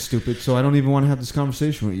 Yeah, that is stupid. So I don't even want to have this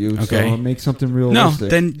conversation with you. Okay. So make something realistic.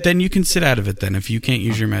 No, then you can sit out of it then if you can't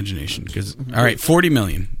use your imagination. Because all right, $40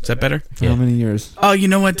 million. Is that better? For how many years? Oh, you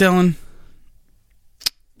know what, Dallin?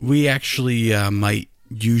 We actually might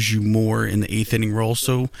use you more in the eighth inning role.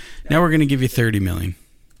 So now we're going to give you $30 million.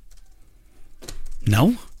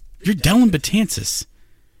 No, you're Dellin Betances.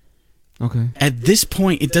 Okay. At this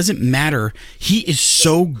point, it doesn't matter. He is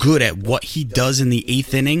so good at what he does in the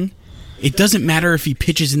eighth inning. It doesn't matter if he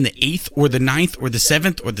pitches in the eighth or the ninth or the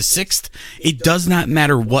seventh or the sixth. It does not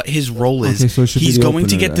matter what his role is. Okay, so it should He's be the going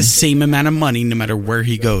to opener, get the same amount of money no matter where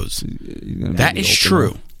he goes. That is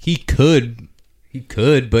true. He could,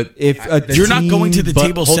 but if you're not going to the but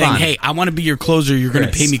table hold saying, on. "Hey, I want to be your closer. You're going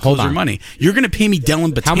to Chris, pay me hold closer on. money. You're going to pay me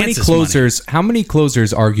Dellin Betances how many closers? How many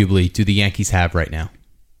closers, arguably, do the Yankees have right now?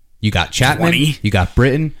 You got Chapman, 20. you got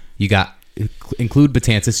Britton, you got include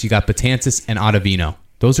Betances, you got Betances and Ottavino.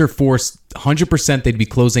 Those are 100% they'd be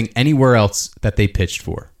closing anywhere else that they pitched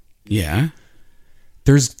for. Yeah.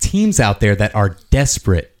 There's teams out there that are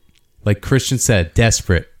desperate, like Christian said,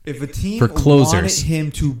 desperate. If a team for closers. wanted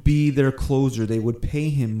him to be their closer, they would pay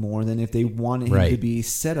him more than if they wanted him to be a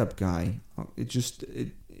setup guy. It's just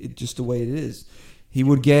the way it is. He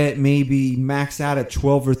would get maybe max out at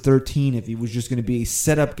 12 or 13 if he was just going to be a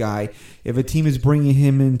setup guy. If a team is bringing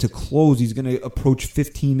him in to close, he's going to approach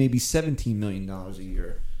 15, maybe $17 million a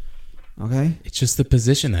year. Okay? It's just the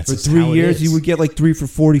position. That's for just 3 how it years, is. you would get like 3 for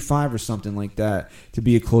 45 or something like that to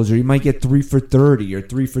be a closer. You might get 3 for 30 or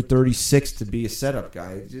 3 for 36 to be a setup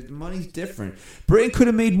guy. Money's different. Britton could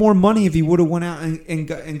have made more money if he would have went out and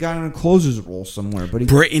got in a closer's role somewhere. But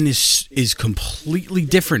Britton is completely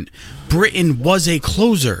different. Britton was a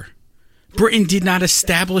closer. Britton did not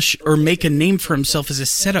establish or make a name for himself as a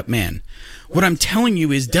setup man. What I'm telling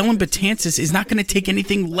you is Dellin Betances is not going to take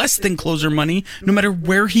anything less than closer money no matter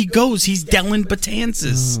where he goes. He's Dellin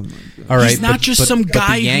Betances. All right, he's not just some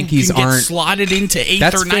guy the Yankees who can get aren't slotted into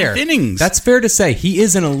eighth or ninth innings. That's fair to say. He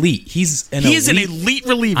is an elite. He is an elite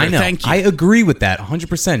reliever. I know. Thank you. I agree with that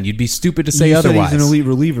 100%. You'd be stupid to say you otherwise. Said he's an elite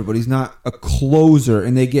reliever, but he's not a closer,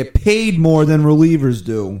 and they get paid more than relievers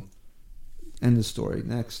do. End of story.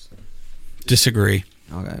 Next. Disagree.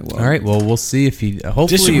 Okay. Well, all right. Well, we'll see if he.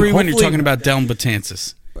 Disagree when you're talking about Dellin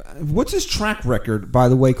Betances. What's his track record, by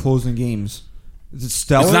the way, closing games? Is it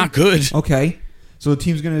stellar? It's not good. Okay. So the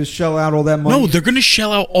team's going to shell out all that money? No, they're going to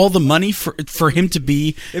shell out all the money for him to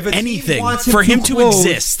be anything. For him to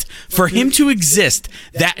exist. For him to exist,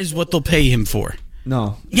 that is what they'll pay him for.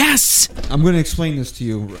 No. Yes. I'm going to explain this to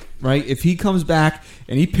you, right? If he comes back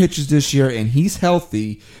and he pitches this year and he's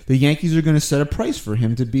healthy, the Yankees are going to set a price for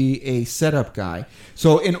him to be a setup guy.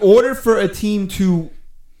 So in order for a team to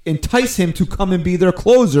entice him to come and be their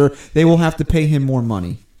closer, they will have to pay him more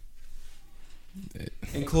money.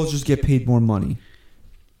 And closers get paid more money.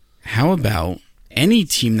 How about any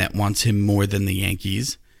team that wants him more than the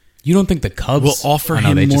Yankees? You don't think the Cubs will offer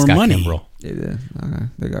him they more just got money? Kimbrel. They did. Okay.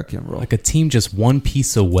 They got Kimbrel. Like a team just one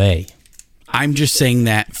piece away. I'm just saying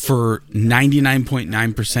that for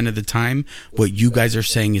 99.9% of the time, what you guys are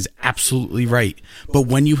saying is absolutely right. But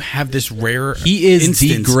when you have this rare he is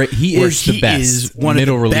instance the great. He is the best is one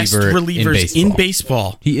middle of the best reliever relievers in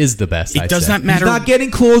baseball. He is the best. It does not matter. He's not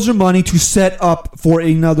getting closer money to set up for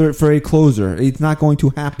a closer. It's not going to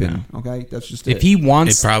happen. No. Okay, that's just it. If he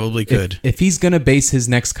wants, it probably could. If he's going to base his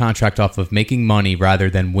next contract off of making money rather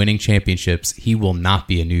than winning championships, he will not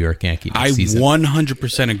be a New York Yankee next season.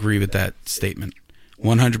 100% agree with that statement.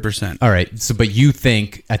 100%. All right. So, but you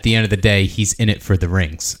think at the end of the day, he's in it for the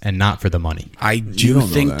rings and not for the money. I do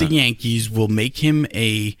think the Yankees will make him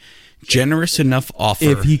a generous enough offer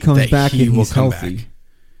if he comes back and he's healthy. Back.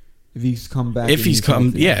 If he's come back, if he's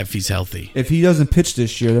healthy. if he's healthy. If he doesn't pitch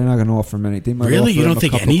this year, they're not going to offer him anything. They might really, offer you him don't a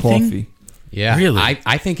think cup of anything? coffee. Yeah, really.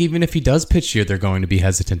 I think even if he does pitch here, they're going to be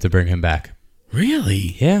hesitant to bring him back.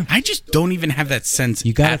 Really? Yeah. I just don't even have that sense.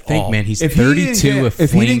 You got to at think, all. man. He's If 32,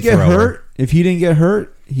 if he didn't get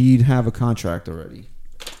hurt, he'd have a contract already.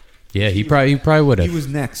 Yeah, he probably would have. He was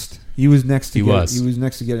next. He was next to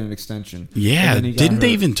get an extension. Yeah, And then he got didn't they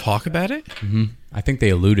hurt. even talk about it? Mm-hmm. I think they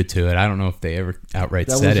alluded to it. I don't know if they ever outright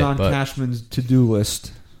That said was it, on but Cashman's to-do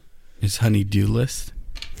list. His honey-do list.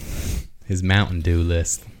 his Mountain Dew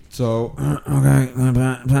list. So, okay.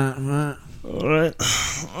 All right.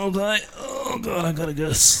 Oh, God, I got to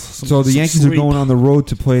guess. So the Yankees are going on the road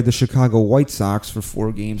to play the Chicago White Sox for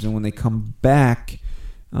 4 games, and when they come back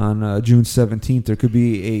on June 17th, there could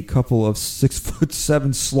be a couple of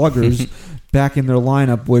 6'7" sluggers back in their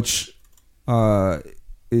lineup, which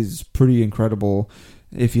is pretty incredible.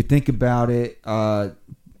 If you think about it,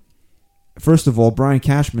 first of all, Brian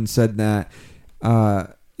Cashman said that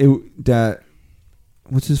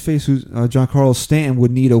what's his face? Who's Giancarlo Stanton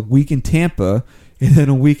would need a week in Tampa and then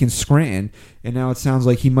a week in Scranton, and now it sounds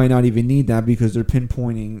like he might not even need that because they're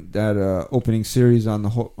pinpointing that opening series on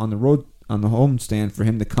the road on the home stand for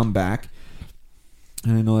him to come back.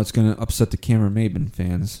 And I know that's going to upset the Cameron Maben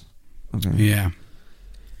fans. Okay. Yeah.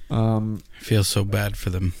 I feel so bad for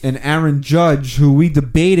them. And Aaron Judge, who we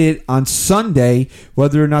debated on Sunday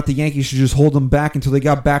whether or not the Yankees should just hold him back until they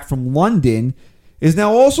got back from London, is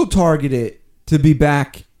now also targeted to be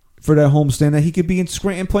back for that homestand that he could be in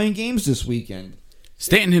Scranton playing games this weekend.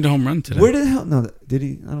 Stanton hit a home run today. Where the hell? No, did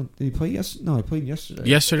he? Did he play yesterday? No, he played yesterday.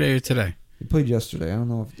 Yesterday or today? He played yesterday. I don't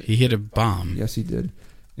know if He hit a bomb. Yes, he did.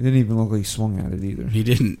 It didn't even look like he swung at it either. He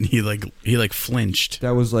didn't. He flinched.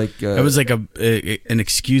 That was like That was like an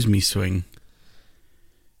excuse me swing.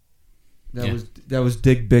 That was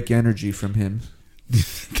Dick Bick energy from him.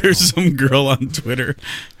 There's some girl on Twitter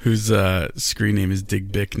whose screen name is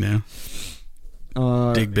Dig Bick now.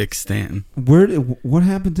 Dig Bick Stanton. What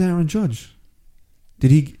happened to Aaron Judge?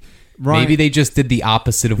 Did he? Ryan, Maybe they just did the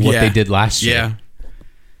opposite of what they did last year.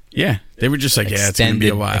 Yeah. They were just like, it's going to be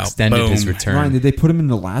a while. Extended his Boom. return. Ryan, did they put him in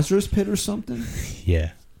the Lazarus pit or something?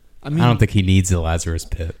 Yeah. I mean, I don't think he needs the Lazarus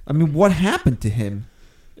pit. I mean, what happened to him?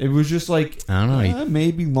 It was just like, I don't know.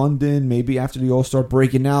 Maybe London, maybe after the All-Star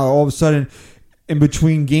break, and now all of a sudden, in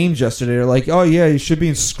between games yesterday, they're like, oh yeah, you should be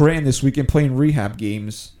in Scranton this weekend playing rehab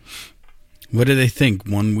games. What do they think?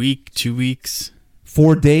 1 week? 2 weeks?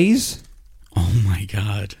 4 days? Oh my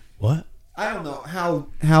God. What? I don't know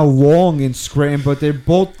how long in Scranton, but they're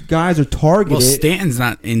both guys are targeted. Well, Stanton's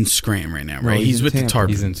not in Scranton right now, right? No, he's with Tampa. the Tarpons.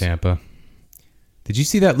 He's in Tampa. Did you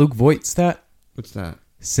see that Luke Voigt stat? What's that?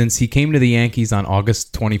 Since he came to the Yankees on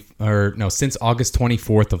since August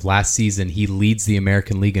 24th of last season, he leads the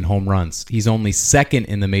American League in home runs. He's only second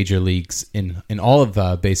in the major leagues in all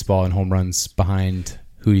of baseball in home runs behind,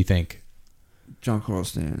 who do you think? Giancarlo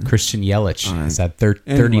Stanton. Christian Yelich Right. is at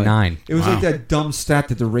 39. It was Wow. like that dumb stat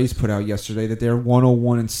that the Rays put out yesterday that they're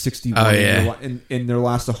 101 and 61 Oh, yeah. in their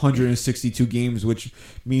last 162 games, which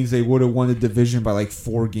means they would have won the division by like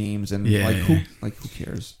 4 games. And Yeah. who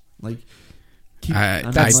cares? Like,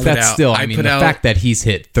 That's out- still. I I mean, put the out- fact that he's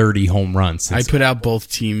hit 30 home runs. I put out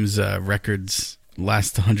both teams' records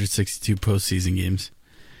last 162 postseason games.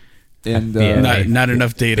 and Not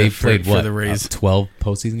enough data They for played what? the Rays. 12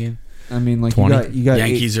 postseason games. I mean, like 20. you got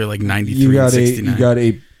Yankees eight, are like 93 you got and eight, 69.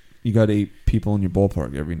 you got 8 people in your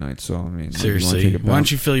ballpark every night. So I mean, Seriously, why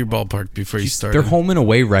don't you fill your ballpark before you start? Their home and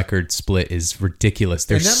away record split is ridiculous.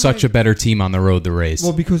 They're And that such might- a better team on the road. The Rays.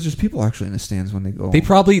 Well, because there's people actually in the stands when they go.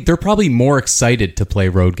 They're probably more excited to play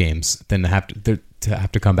road games than to have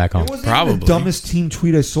to come back home. It wasn't Probably. even the dumbest team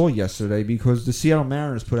tweet I saw yesterday because the Seattle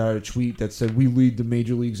Mariners put out a tweet that said we lead the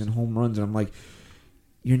major leagues in home runs, and I'm like,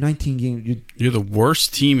 you're 19 games. You're the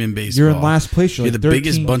worst team in baseball. You're in last place. You're like the 13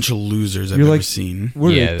 biggest bunch of losers I've you're ever like- seen.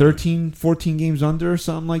 What are Yeah. they, 13, 14 games under or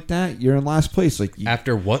something like that? You're in last place. Like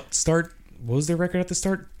After what start? What was their record at the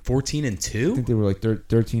start? 14-2. I think they were like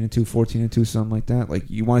 13-2, 14-2, something like that. Like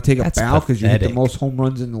you want to take That's a bow because you hit the pathetic. most home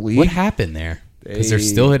runs in the league. What happened there? Because they're They-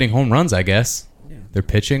 still hitting home runs, I guess. Yeah. Their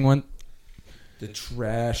pitching went. The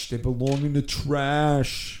trash. They belong in the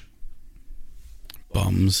trash.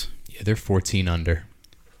 Bums. Yeah, they're 14 under.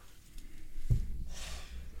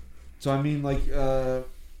 So I mean, like, I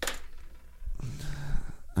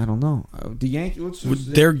don't know. The Yankees.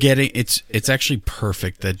 They're getting it's actually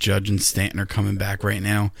perfect that Judge and Stanton are coming back right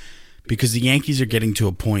now because the Yankees are getting to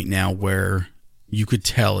a point now where you could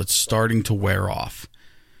tell it's starting to wear off.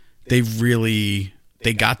 They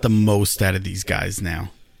got the most out of these guys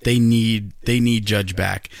now. They need Judge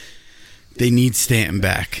back. They need Stanton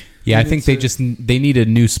back. Yeah, I And think it's they need a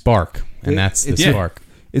new spark, and that's the it's- spark.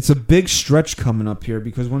 It's a big stretch coming up here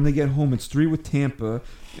because when they get home, it's 3 with Tampa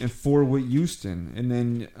and 4 with Houston, and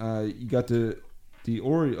then you got the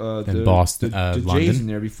Boston, the London. Jays in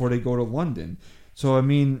there before they go to London. So I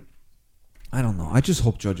mean, I don't know. I just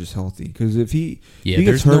hope Judge is healthy because if he there's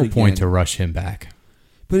gets hurt no point again, to rush him back.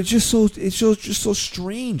 But it's just so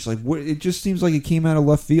strange. Like it just seems like it came out of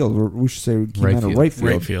left field, or we should say it came out of right field.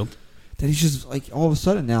 Right field. That he's just like all of a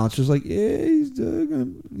sudden now it's just like he's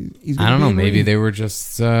gonna I don't know. be Maybe ready. they were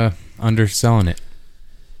just underselling it,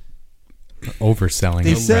 overselling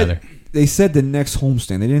They it said rather. they said the next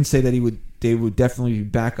homestand. They didn't say that they would definitely be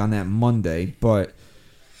back on that Monday, but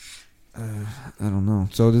I don't know.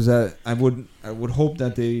 So does that? I would hope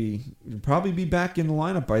that they would probably be back in the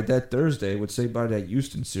lineup by that Thursday. I would say by that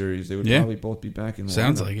Houston series they would probably both be back in the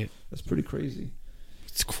Sounds lineup. like it. That's pretty crazy.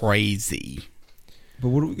 It's crazy. But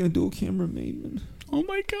what are we gonna do with Cameron Maybin? Oh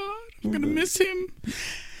my God, I'm gonna miss him.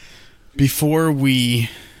 Before we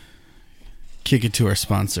kick it to our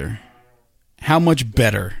sponsor, how much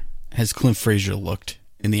better has Clint Frazier looked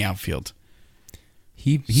in the outfield?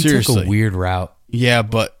 He took Seriously. a weird route. Yeah,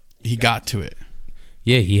 but he got to it.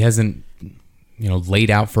 Yeah, he hasn't laid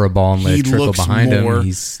out for a ball and let He it trickle looks behind more.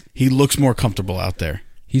 him. He looks more comfortable out there.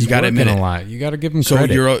 He's you got to working admit a it. lot. You got to give him So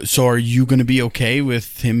credit. are you going to be okay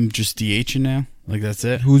with him just DHing now? Like that's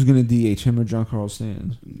it? Who's gonna DH him or John Carlos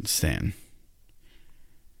Stanton?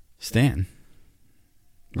 Stan.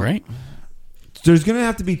 Right? There's gonna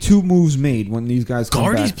have to be two moves made when these guys come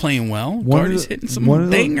Guardy's back. playing well. One of Guardy's the- hitting some one of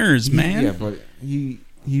the- bangers, man. Yeah, but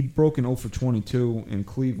he broke an 0 for 22 in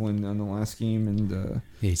Cleveland on the last game, and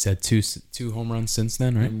He's had two home runs since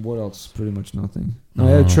then, right? and what else? Pretty much nothing. I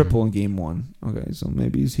had a triple in game one. Okay, so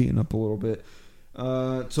maybe he's heating up a little bit.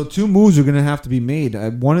 So two moves are going to have to be made.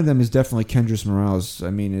 One of them is definitely Kendrys Morales.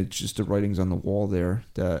 I mean, it's just the writing's on the wall there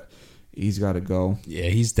that he's got to go. Yeah,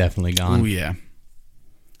 he's definitely gone. Oh yeah.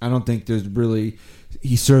 I don't think there's really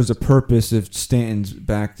he serves a purpose if Stanton's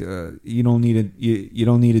back. You don't need a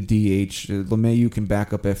DH. LeMahieu can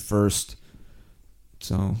back up at first,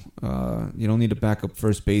 so you don't need a backup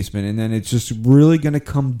first baseman. And then it's just really going to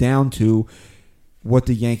come down to what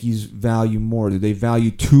the Yankees value more. Do they value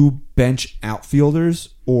two bench outfielders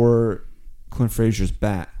or Clint Frazier's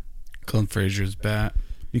bat? Clint Frazier's bat.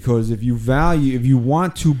 Because if you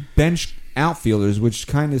want two bench outfielders, which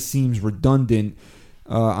kind of seems redundant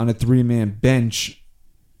on a three-man bench,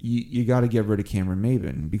 you got to get rid of Cameron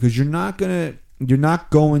Maybin because you're not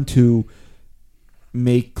going to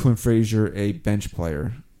make Clint Frazier a bench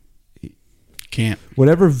player. Can't.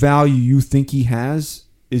 Whatever value you think he has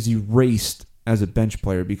is erased as a bench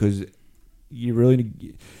player because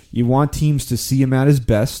you want teams to see him at his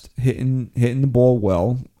best, hitting the ball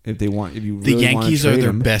well. If you The really Yankees want are to their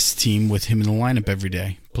him. best team with him in the lineup every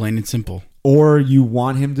day. Plain and simple. Or you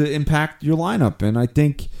want him to impact your lineup. And I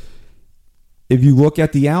think if you look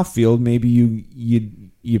at the outfield, maybe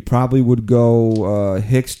you probably would go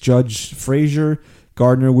Hicks, Judge, Frazier.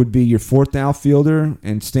 Gardner would be your fourth outfielder,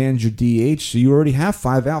 and Stan's your DH. So you already have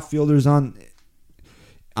five outfielders on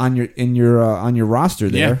your roster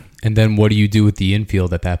there. Yeah. And then what do you do with the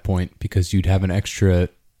infield at that point? Because you'd have an extra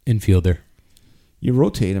infielder. You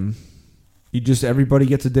rotate them. Everybody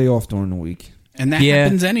gets a day off during the week. And that Yeah.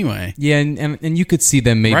 happens anyway. Yeah, and you could see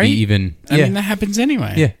them maybe Right? even. I Yeah, mean, that happens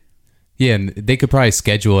anyway. yeah, yeah. And they could probably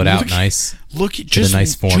schedule it out Look- nice. Look, a just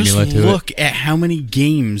nice formula just to it. look at how many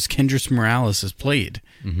games Kendrys Morales has played.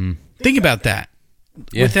 Mm-hmm. Think about that.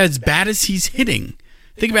 Yeah. With as bad as he's hitting,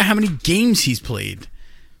 think about how many games he's played.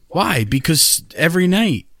 Why? Because every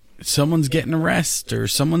night someone's getting a rest, or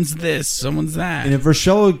someone's this, someone's that. And if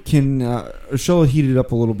Urshela heated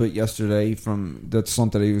up a little bit yesterday from that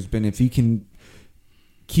slump that he was been, if he can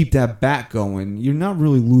keep that bat going, you're not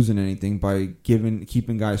really losing anything by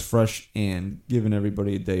keeping guys fresh and giving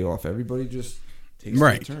everybody a day off. Everybody just takes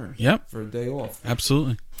their turn for a day off.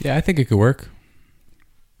 Absolutely. Yeah, I think it could work.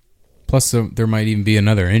 Plus, there might even be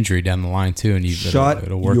another injury down the line too, and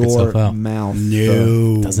it'll work itself your out. mouth.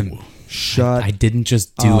 No. Doesn't. Shut. I didn't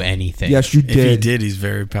just do up. anything. Yes, you If he did. did, he's a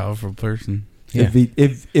very powerful person. Yeah.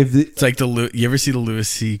 If It's like you ever see the Louis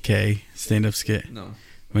C.K. stand-up skit? no.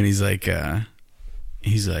 When he's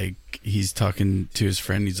talking to his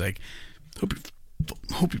friend. He's like,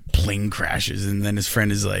 hope your plane crashes. And then his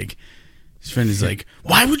friend is like,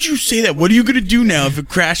 why would you say that? What are you going to do now if it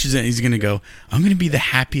crashes? And he's going to go, I'm going to be the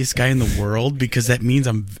happiest guy in the world because that means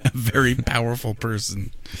I'm a very powerful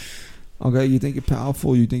person. Okay, you think you're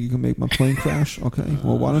powerful? You think you can make my plane crash? Okay,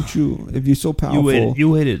 well, why don't you? If you're so powerful,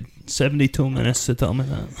 You waited 72 minutes to tell me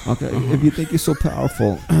that. okay. If you think you're so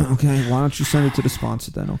powerful, okay, why don't you send it to the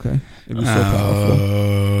sponsor then? Okay, if you're so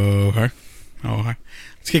powerful. Okay.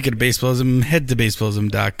 Let's kick it to Baseballism. Head to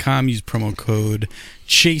baseballism.com. Use promo code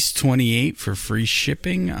CHASE28 for free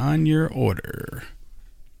shipping on your order.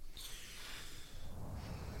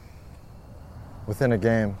 Within a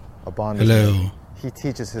game, a bond is made. Hello. He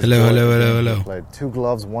teaches his Hello, boy hello, the hello, game he hello. played. 2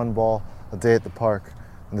 gloves, 1 ball, a day at the park,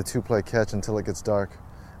 and the 2 play catch until it gets dark.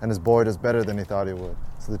 And his boy does better than he thought he would.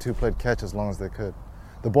 So the 2 played catch as long as they could.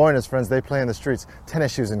 The boy and his friends, they play in the streets,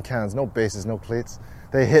 tennis shoes and cans, no bases, no cleats.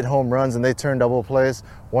 They hit home runs and they turn double plays.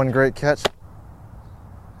 1 great catch,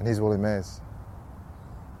 and he's Willie Mays.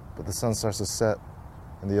 But the sun starts to set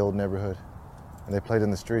in the old neighborhood, and they played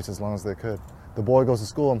in the streets as long as they could. The boy goes to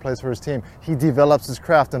school and plays for his team. He develops his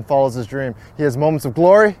craft and follows his dream. He has moments of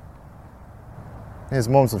glory, he has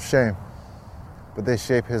moments of shame, but they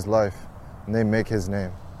shape his life and they make his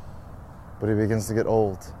name. But he begins to get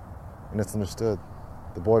old, and it's understood.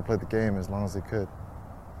 The boy played the game as long as he could.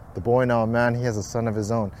 The boy, now a man, he has a son of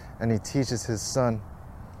his own, and he teaches his son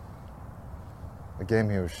a game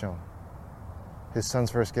he was shown. His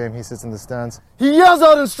son's first game, he sits in the stands. He yells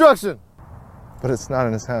out instruction, but it's not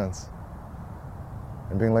in his hands.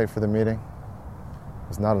 And being late for the meeting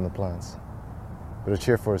was not in the plans, but a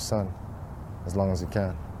cheer for his son as long as he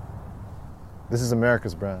can. This is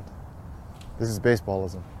America's brand. This is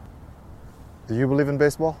baseballism. Do you believe in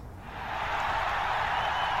baseball?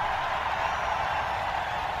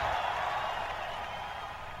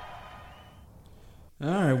 All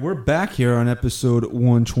right, we're back here on episode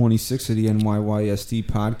 126 of the NYYSD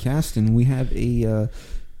podcast, and we have a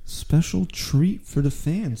special treat for the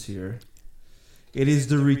fans here. It is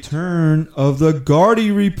the return of the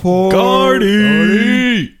Gardy Report.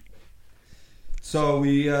 Gardy! So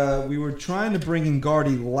we were trying to bring in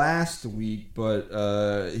Gardy last week,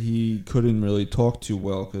 but he couldn't really talk too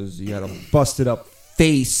well because he had a busted up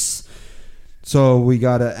face. So we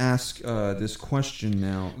got to ask this question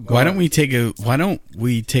now. Why don't we take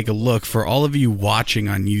a look for all of you watching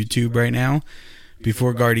on YouTube right now?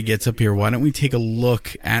 Before Gardy gets up here, why don't we take a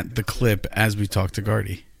look at the clip as we talk to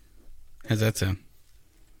Gardy? How's that sound?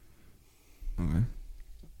 Okay.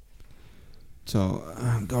 So,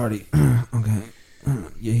 Gardy, okay,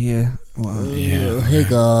 you here? Well, Yeah. Hey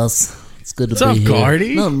guys, it's good to What's be up, here.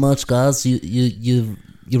 Gardy? Not much, guys. You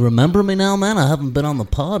remember me now, man? I haven't been on the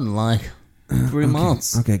pod in like 3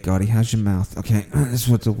 months. Okay, Gardy, how's your mouth? Okay, this is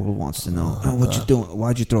what the world wants to know. What you doing?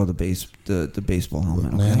 Why'd you throw the baseball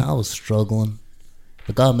helmet? Okay? Man, I was struggling.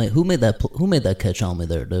 The guy who made that catch on me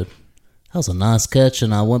there, dude. That was a nice catch,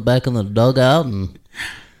 and I went back in the dugout and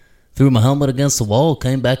threw my helmet against the wall.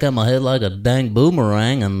 Came back at my head like a dang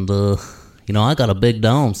boomerang, and I got a big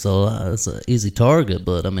dome, so it's an easy target.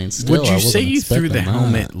 But I mean, still, Would you I wasn't say you threw the expecting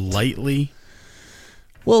helmet that. lightly?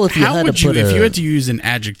 Well, if you How had would to you, put if a, you had to use an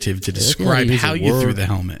adjective to you had to describe use a how you threw word. the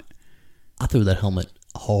helmet? I threw that helmet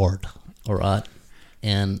hard, all right?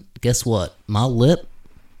 And guess what? My lip,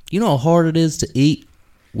 you know how hard it is to eat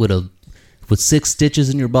with 6 stitches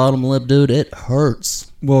in your bottom lip, dude? It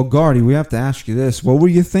hurts. Well, Gardy, we have to ask you this. What were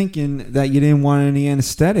you thinking that you didn't want any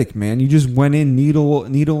anesthetic, man? You just went in needle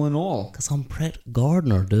and all. Because I'm Brett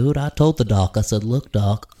Gardner, dude. I told the doc, I said, look,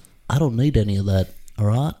 doc, I don't need any of that, all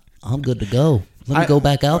right? I'm good to go. Let me go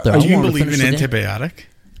back out there. Do I you want to believe finish in the game. antibiotic?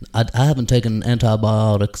 I haven't taken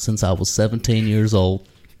antibiotics since I was 17 years old,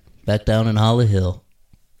 back down in Holly Hill.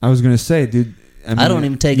 I was gonna say, dude. I don't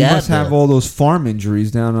even take You must Advil. have all those farm injuries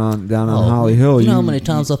down on Holly Hill. You know how many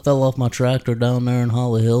times I fell off my tractor down there in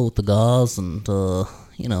Holly Hill with the gauze, and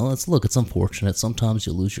it's unfortunate. Sometimes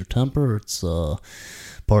you lose your temper. It's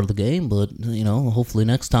part of the game, but hopefully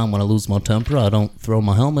next time when I lose my temper, I don't throw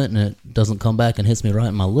my helmet and it doesn't come back and hits me right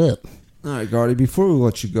in my lip. All right, Gardy, before we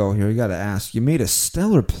let you go here, I got to ask. You made a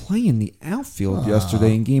stellar play in the outfield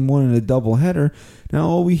yesterday in Game 1 in a doubleheader. Now,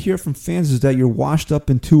 all we hear from fans is that you're washed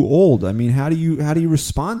up and too old. I mean, how do you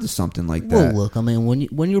respond to something like that? Well, look, I mean,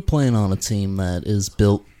 when you're playing on a team that is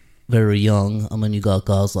built very young, I mean, you got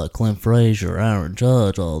guys like Clint Frazier, Aaron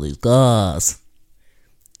Judge, all these guys.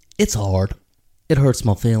 It's hard. It hurts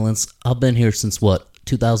my feelings. I've been here since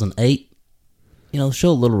 2008. Show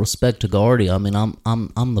a little respect to Gardy. I mean,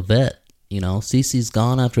 I'm the vet. CeCe's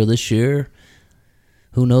gone after this year.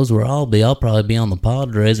 Who knows where I'll be? I'll probably be on the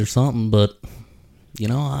Padres or something, but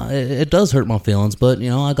it does hurt my feelings. But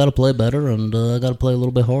I got to play better, and I got to play a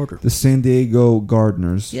little bit harder. The San Diego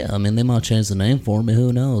Gardeners. Yeah, I mean, they might change the name for me.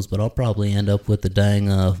 Who knows? But I'll probably end up with the dang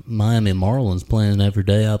Miami Marlins playing every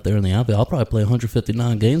day out there in the outfield. I'll probably play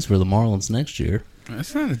 159 games for the Marlins next year.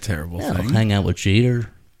 That's not a terrible Yeah, I'll thing. hang out with Jeter.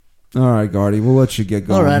 All right, Gardy, we'll let you get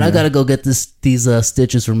going. All right, here. I got to go get these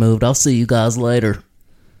stitches removed. I'll see you guys later.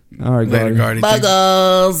 All right, Later, Gardy. Gardy. Bye, Thanks.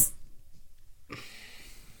 guys.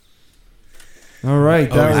 All right,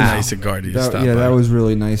 that Always was nice of Guardy to stop by. that was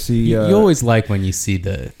really nice. You always like when you see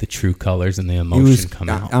the true colors and the he emotion was come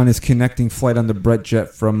out. on his connecting flight on the Brett jet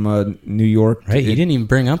from New York. Right, he didn't even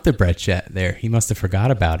bring up the Brett jet there. He must have forgot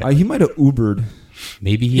about it. He might have Ubered.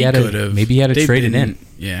 Maybe he had to trade it in.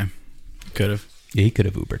 Yeah, could have. Yeah, he could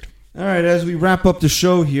have Ubered. All right, as we wrap up the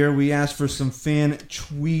show here, we asked for some fan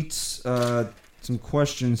tweets, some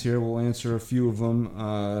questions here. We'll answer a few of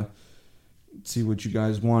them. See what you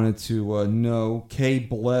guys wanted to know. K.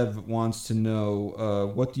 Blev wants to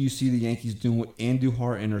know, what do you see the Yankees doing with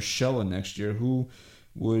Andujar and Urshela next year? Who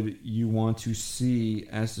would you want to see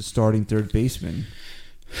as the starting third baseman?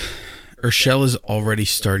 Urshela's already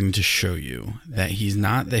starting to show you that he's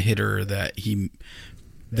not the hitter that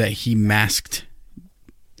he masked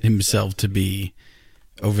himself to be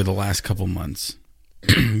over the last couple months.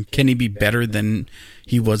 Can he be better than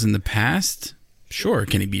he was in the past? Sure.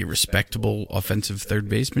 Can he be a respectable offensive third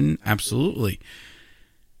baseman? Absolutely.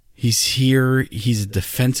 He's here. He's a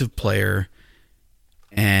defensive player.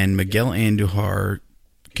 And Miguel Andujar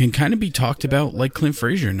can kind of be talked about like Clint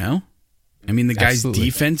Frazier, no? I mean, the guy's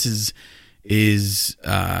defense is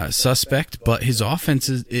suspect, but his offense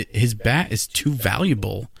his bat is too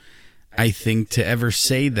valuable, I think, to ever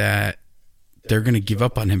say that they're going to give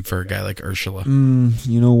up on him for a guy like Urshela.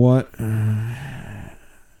 You know what?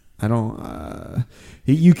 I don't.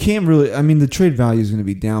 You can't really. I mean, the trade value is going to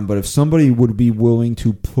be down, but if somebody would be willing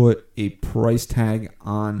to put a price tag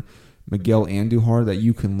on Miguel Andujar that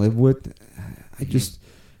you can live with,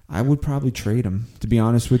 I would probably trade him. To be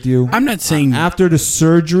honest with you, I'm not saying after the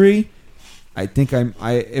surgery. I think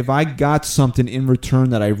if I got something in return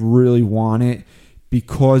that I really wanted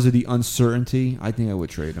because of the uncertainty, I think I would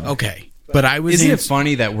trade him. Okay. But Isn't it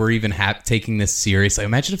funny that we're even taking this serious? Like,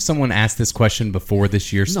 imagine if someone asked this question before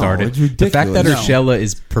this year started. It's ridiculous. The fact that Urshela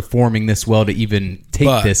is performing this well to even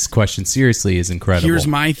take this question seriously is incredible. Here's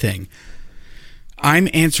my thing. I'm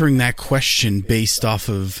answering that question based off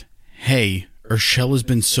of, hey, Urshela's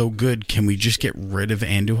been so good, can we just get rid of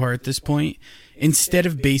Andujar at this point? Instead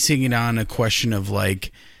of basing it on a question of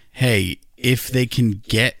like, hey, if they can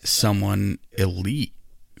get someone elite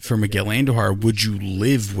for Miguel Andujar, would you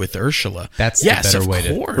live with Urshela? That's the better way to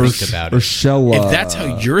think about it. Urshela, if that's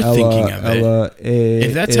how you're thinking of it,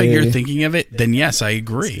 if that's how you're thinking of it, then yes, I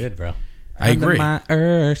agree. That's good, bro. I agree. My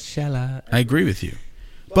Urshela. I agree with you.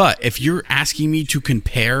 But if you're asking me to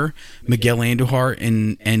compare Miguel Andujar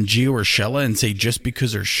and Gio Urshela and say just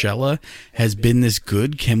because Urshela has been this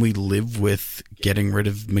good, can we live with getting rid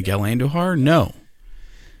of Miguel Andujar? No.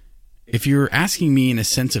 If you're asking me in a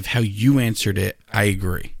sense of how you answered it, I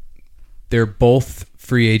agree. They're both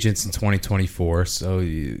free agents in 2024, so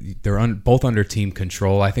they're both under team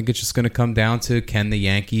control. I think it's just going to come down to, can the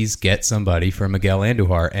Yankees get somebody for Miguel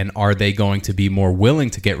Andujar, and are they going to be more willing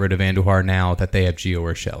to get rid of Andujar now that they have Gio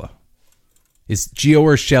Urshela? Is Gio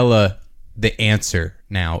Urshela the answer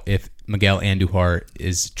now if Miguel Andujar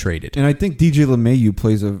is traded? And I think DJ LeMahieu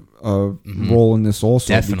plays a role in this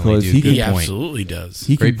also. Definitely, because dude. He absolutely does.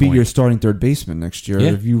 He Great could be point. your starting third baseman next year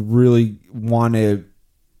Yeah. if you really want to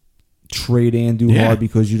trade Andujar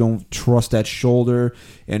because you don't trust that shoulder,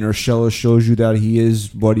 and Urshela shows you that he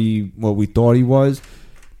is what we thought he was.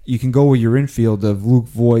 You can go with your infield of Luke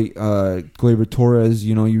Voigt, Gleyber Torres.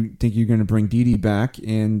 You know, you think you're going to bring Didi back,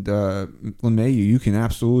 and LeMahieu. You can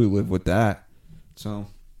absolutely live with that. So,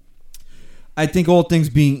 I think all things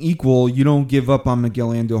being equal, you don't give up on Miguel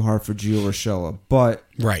Andujar for Gio Urshela. But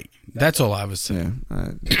Right. That's all I was saying. yeah,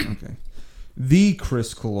 okay. The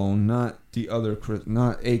Chris Cologne, not the other Chris,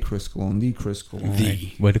 not a Chris Cologne, the Chris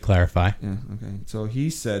Cologne. Way to clarify. Yeah, okay. So he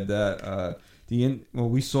said that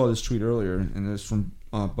we saw this tweet earlier, and it's from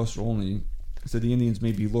Buster Olney. He said the Indians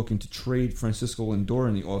may be looking to trade Francisco Lindor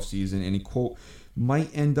in the offseason, and he, quote, might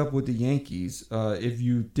end up with the Yankees. If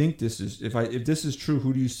you think this is, if this is true,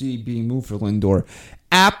 who do you see being moved for Lindor?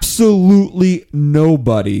 Absolutely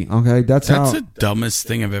nobody. Okay, that's the dumbest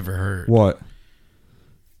thing I've ever heard. What?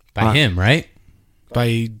 By him, right?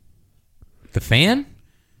 By The fan?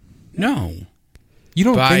 no. You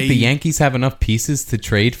don't think the Yankees have enough pieces to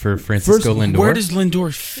trade for Francisco Lindor? Where does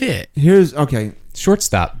Lindor fit? Here's okay.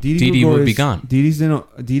 Shortstop. Didi Didi would be Gregorius- gone.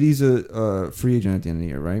 Didi's a free agent at the end of the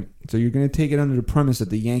year, right? So you're going to take it under the premise that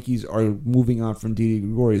the Yankees are moving on from Didi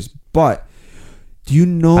Gregorius. But do you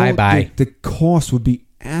know Bye-bye. the cost would be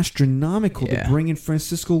astronomical Yeah. to bring in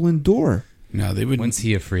Francisco Lindor? No, they wouldn't. When's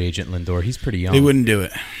he a free agent, Lindor? He's pretty young. They wouldn't do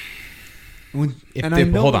it.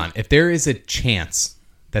 Hold on. If there is a chance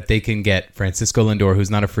that they can get Francisco Lindor, who's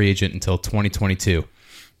not a free agent until 2022,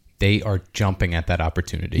 they are jumping at that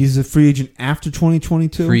opportunity. He's a free agent after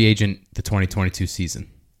 2022? Free agent the 2022 season.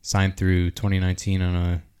 Signed through 2019 on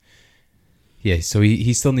a Yeah, so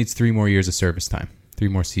he still needs 3 more years of service time, 3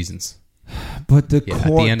 more seasons. But at the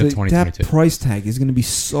end of 2022, that price tag is going to be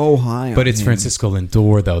so high. But it's him. Francisco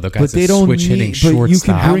Lindor, though. The guy's they a don't switch hitting need- but you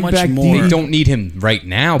can shortstop. bring How much back more? They don't need him right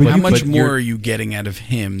now. But How much but more you're- are you getting out of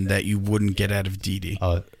him that you wouldn't get out of Didi?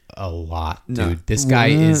 A lot, dude. No. This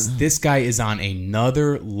guy is on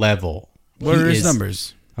another level. What He are his is-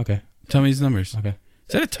 numbers? Okay. Tell me his numbers. Okay.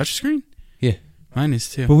 Is that a touchscreen? Yeah. Mine is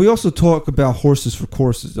too. But we also talk about horses for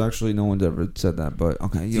courses. Actually, no one's ever said that. But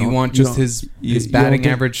okay, Do you want just his batting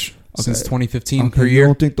average since 2015 per You year?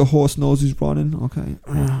 don't think the horse knows he's running? Okay.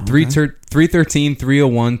 313,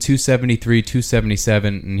 301, 273,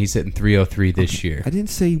 277, and he's hitting 303 this year. I didn't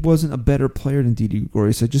say he wasn't a better player than Didi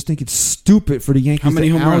Gregorius. I just think it's stupid for the Yankees How many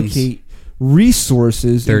to home runs? allocate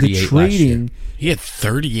resources into 38 last year. trading. He had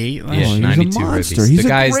 38 last Yeah, Oh, he's a 92 monster. ribbies. He's The a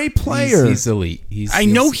guy's- great player. He's elite. I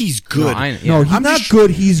know he's good. No, he's I'm not just- good.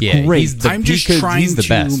 He's Yeah, great. he's the- I'm just because trying he's the to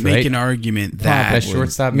best, make right? an argument Best that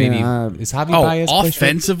shortstop, maybe. Yeah. Is Javi Baez play short?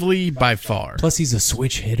 offensively by far, Plus, he's a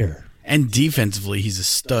switch hitter. and defensively he's a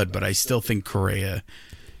stud. But I still think Correa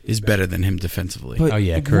is better than him defensively. But Oh,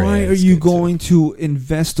 yeah, Correa why are is you good, too. going to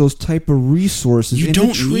invest those type of resources? you into don't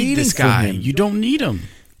need trading this for guy. him? You don't need him.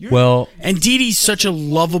 Well, And Didi's such a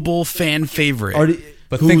lovable fan favorite.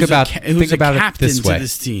 but who's think a about who's think a about it captain this way. to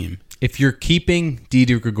this team. If you're keeping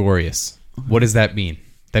Didi Gregorius, what does that mean?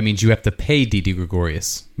 That means you have to pay Didi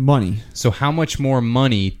Gregorius. money. So how much more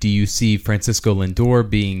money do you see Francisco Lindor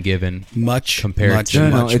being given? Much Compared much, to-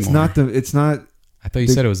 No, much it's more. not the. It's not. I thought you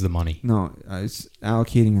said it was the money. No, it's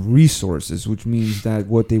allocating resources, which means that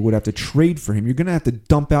what they would have to trade for him, you're going to have to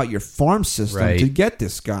dump out your farm system Right. to get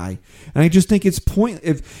this guy. And I just think it's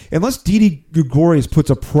unless Didi Gregorius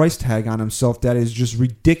puts a price tag on himself that is just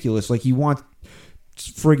ridiculous, like he wants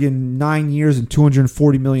friggin' 9 years and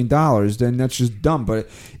 $240 million, then that's just dumb. But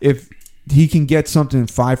if he can get something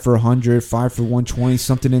 5 for 100, 5 for 120,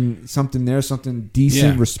 something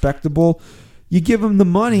decent, Yeah. respectable, you give him the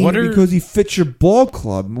money What are- because he fits your ball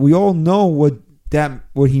club. We all know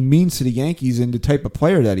what he means to the Yankees and the type of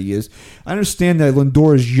player that he is. I understand that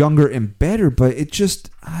Lindor is younger and better, but it just,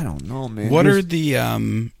 I don't know, man. What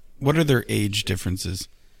are their age differences?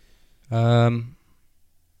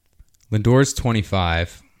 Lindor's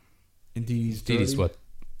 25. And Didi's Didi's what?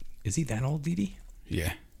 Is he that old, Didi?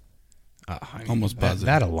 Yeah, I mean, almost positive.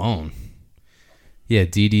 That alone. Yeah,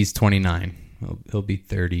 Didi's 29. He'll be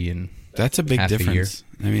 30 in That's a big half a year. difference.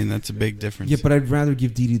 I mean, that's a big difference. Yeah, but I'd rather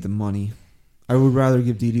give Didi the money. I would rather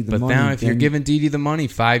give Didi the But money. now, if you're than- giving Didi the money,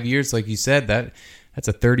 5 years, like you said, that's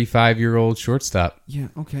a 35-year-old shortstop. Yeah,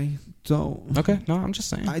 okay. So, Okay, no, I'm just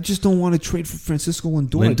saying. I just don't want to trade for Francisco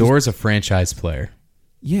Lindor. Lindor's a franchise player,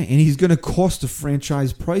 Yeah, and he's going to cost a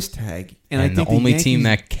franchise price tag. And I the think only Yankees, team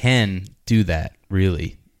that can do that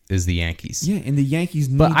really is the Yankees. Yeah, and the Yankees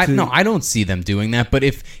need But to... I don't see them doing that. But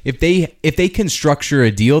if they can structure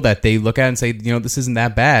a deal that they look at and say, this isn't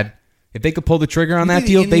that bad, if they could pull the trigger on You that think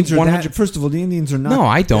the deal, they Indians are 100. First of all, the Indians are not... No,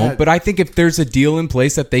 I don't. that- But I think if there's a deal in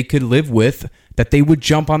place that they could live with, that they would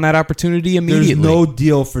jump on that opportunity immediately. There's no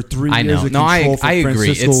deal for 3 I years know. of No, control for I agree.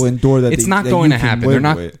 Francisco Lindor that it's they- not that going you to can happen.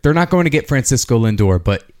 live They're with. not going to get Francisco Lindor.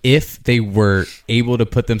 But if they were able to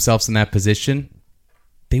put themselves in that position,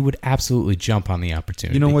 they would absolutely jump on the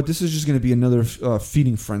opportunity. You know what? This is just going to be another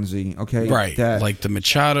feeding frenzy, okay? right, That, like the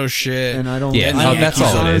Machado shit. and I don't... Yeah, And no, the that's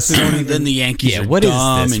Yankees all it are- is. honestly don't even- Then the Yankees Yeah, are what is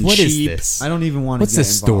dumb this? and What is cheap. this? I don't even want to What's get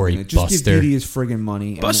this involved story, in it. Just Buster? give Didi his friggin'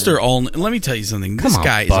 money. and Buster, then- let me tell you something. Come This on,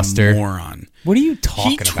 guy Buster. is a moron. What are you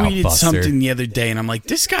talking He about, tweeted Buster? something the other day, and I'm like,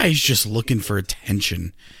 this guy is just looking for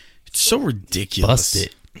attention. It's so ridiculous. Bust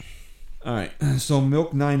it. All right, so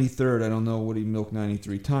Milk 93rd. I don't know what he milked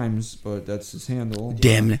 93 times, but that's his handle.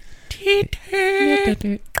 Damn.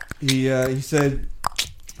 He said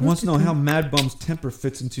he wants to know how Mad Bum's temper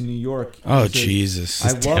fits into New York. Oh, He said, Jesus.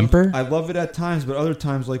 I temper? love it at times, but other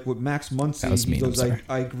times, like with Max Muncy, That was he mean, I'm goes, sorry.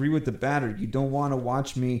 I agree with the batter. You don't want to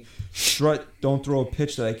watch me strut. Don't throw a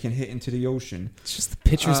pitch that I can hit into the ocean. It's just the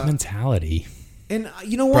pitcher's mentality. And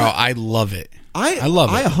you know what? Bro, I love it. I love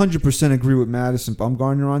it. I 100% agree with Madison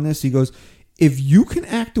Bumgarner on this. He goes, if you can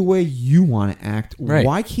act the way you want to act, Right.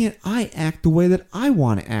 why can't I act the way that I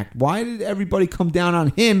want to act? Why did everybody come down on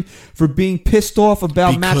him for being pissed off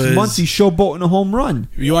about Max Because- Muncy showboating a home run?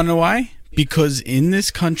 You want to know why? Because in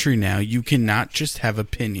this country now, you cannot just have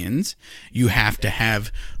opinions. You have to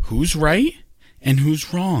have who's right and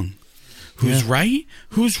who's wrong. Who's right?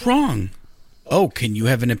 Who's wrong? Oh, can you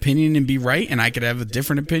have an opinion and be right, and I could have a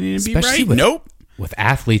different opinion and be Especially right? with- Nope. With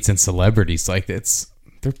athletes and celebrities, like they're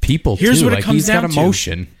people Here's too. what it Like comes he's got down to.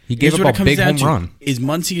 emotion. He gave Here's what up it a comes big down home to. run. Is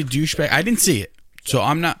Muncy a douchebag? I didn't see it. So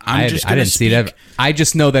I'm not. I didn't see that. I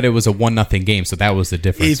just know that it was a 1-0 game, so that was the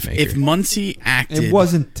difference maker. If Muncy acted, It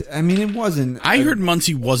wasn't. I mean, it wasn't. I heard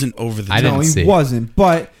Muncy wasn't over the top. I didn't No, see he it. wasn't.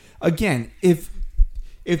 But again, if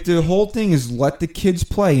the whole thing is let the kids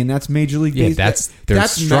play, and that's Major League Yeah, Baseball, that's their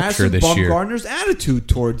structure Madison this year. Bumgarner's attitude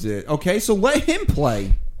towards it. Okay, so let him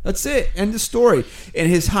play. That's it. End of story. And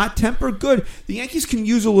his hot temper, good. The Yankees can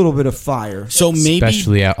use a little bit of fire. So maybe,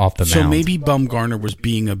 especially off the mound. So maybe Bumgarner was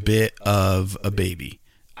being a bit of a baby.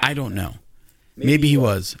 I don't know. Maybe he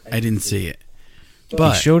was. I didn't see it.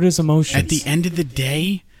 But he showed his emotions. at the end of the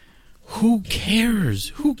day, who cares?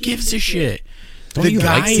 Who gives a shit? Don't The you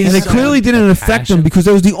guy like seeing And is it clearly didn't affect him passion? because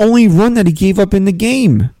that was the only run that he gave up in the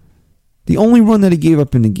game. The only run that he gave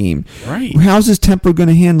up in the game. Right. How's his temper going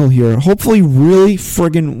to handle here? Hopefully really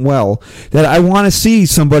friggin' well. That I want to see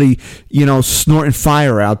somebody, snorting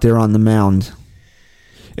fire out there on the mound.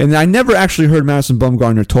 And I never actually heard Madison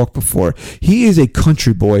Bumgarner talk before. He is a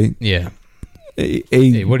country boy. Yeah. A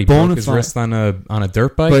Hey, what, he bona broke his fide- wrist on a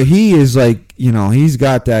dirt bike? But he is like, he's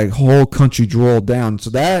got that whole country drawl down.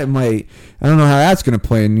 So that might, I don't know how that's going to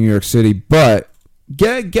play in New York City, but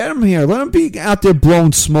get him here. Let him be out there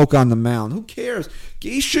blowing smoke on the mound. Who cares?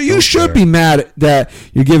 You should be mad that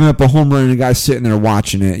you're giving up a home run and the guy's sitting there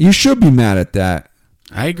watching it. You should be mad at that.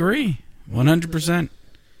 I agree, 100%.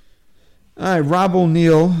 All right, Rob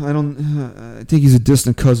O'Neill. I think he's a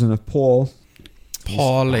distant cousin of Paul.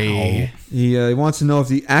 Paulie. He wants to know if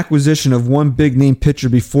the acquisition of one big name pitcher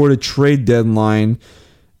before the trade deadline.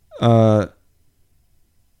 It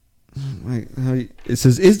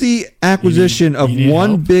says, is the acquisition of one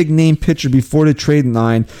help? big name pitcher before the trade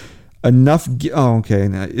line enough? Okay.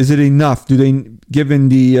 Now, is it enough? Do they, given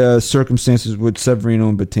the circumstances with Severino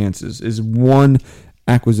and Betances, is one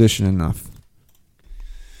acquisition enough?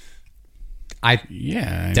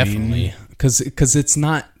 Definitely, because it's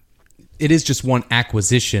not. It is just one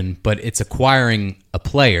acquisition, but it's acquiring a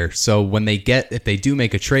player. So if they do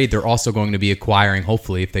make a trade, they're also going to be acquiring,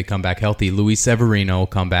 hopefully, if they come back healthy, Luis Severino will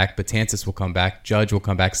come back, Betances will come back, Judge will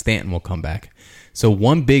come back, Stanton will come back. So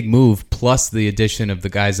one big move plus the addition of the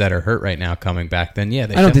guys that are hurt right now coming back, then yeah,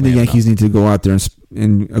 I don't think the Yankees need to go out there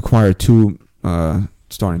and acquire two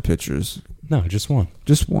starting pitchers. No, just one.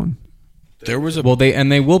 Just one. There was a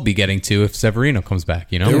they will be getting two if Severino comes back.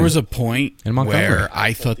 There was a point In Montgomery. where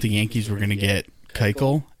I thought the Yankees were going to get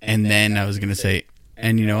Keuchel, and then I was going to say,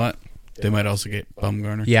 and you know what? They might also get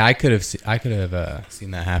Bumgarner. Yeah, I could have seen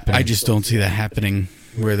that happen. I just don't see that happening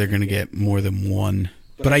where they're going to get more than one.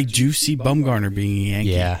 But I do see Bumgarner being a Yankee.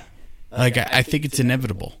 Yeah. Like I think it's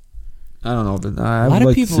inevitable. I don't know, but A lot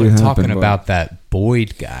of people are talking about that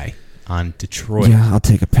Boyd guy on Detroit. Yeah, I'll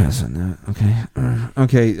take a pass on that.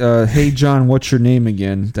 Okay. Hey, John, what's your name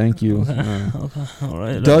again? Thank you. All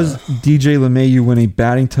right. Does DJ LeMahieu win a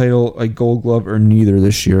batting title, a Gold Glove, or neither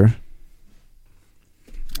this year?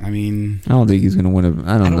 I mean, I don't think he's going to win it.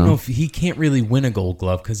 I don't know. if he can't really win a Gold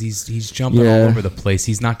Glove because he's jumping Yeah. all over the place.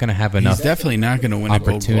 He's not going to have enough he's definitely not going to win a Gold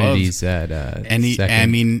Glove. opportunities at And second. I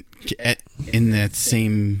mean, in that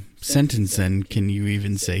same sentence, then can you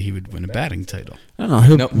even say he would win a batting title? I don't know.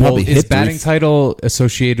 He'll No, probably is hit batting title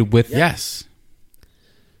associated with? Yes.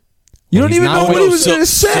 You Well, don't he's even not know what winning he was going to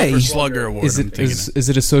say. Silver Slugger Award. Is I'm it thinking is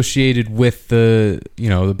it associated with the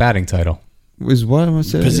the batting title? Was what am I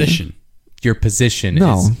saying? position. Your position?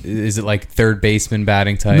 No. Is it like third baseman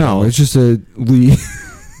batting title? No, it's just a lead.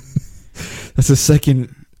 That's the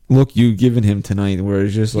second look you've given him tonight, where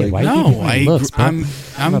it's just like, why No, you give me looks, bro?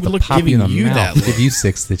 I'm about to pop giving in the you mouth. that look. Give you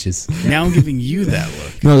 6 stitches. Now I'm giving you that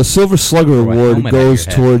look. no, the Silver Slugger Throw a Award helmet at goes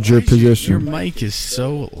your head. towards your Why is position. Your mic is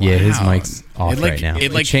so loud. Yeah, his mic's off It right now.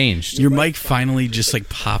 It It changed. Your mic finally just like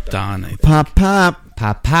popped on. I think. Pop, pop.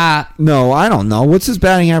 Pop pop. No, I don't know. What's his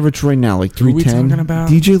batting average right now? Like Who are we 310? talking about?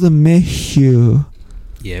 DJ LeMahieu.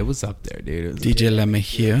 Yeah, it was up there, dude. It was DJ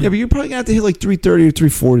LeMahieu. Yeah, but you're probably going to have to hit like 330 or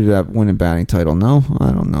 340 to win a batting title. No?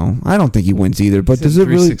 I don't know. I don't think he wins either. But does it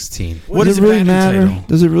really 316. What does is it a really batting matter? title?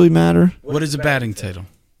 Does it really matter? What is a batting title?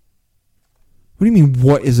 What do you mean,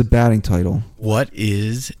 what is a batting title? What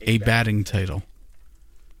is a batting title?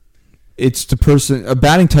 It's the person. A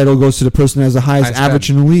batting title goes to the person that has the highest Highest average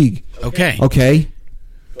in the league. Okay. Okay.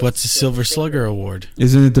 What's the Silver Slugger Award?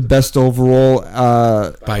 Isn't it the best overall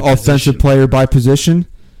By offensive position. player by position?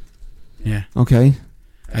 Yeah. Okay.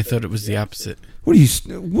 I thought it was the opposite. What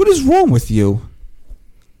is wrong with you?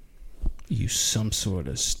 You some sort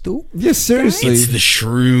of stupid. Yeah, seriously. It's the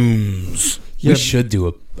shrooms. Yeah. We should do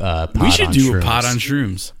a pod We should on do shrooms. a pot on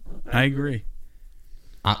shrooms. I agree.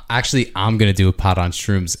 Actually, I'm going to do a pot on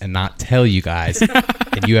shrooms and not tell you guys.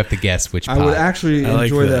 And you have to guess which pot. I would actually I like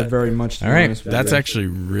enjoy that that. very much. To All be right. honest with That's you. actually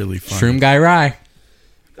really fun. Shroom Guy Rye.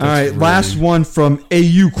 All right, really- last one from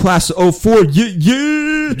AU Class of 04.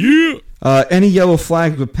 Yeah. Any yellow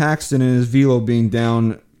flags with Paxton and his velo being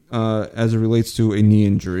down as it relates to a knee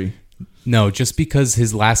injury? No, just because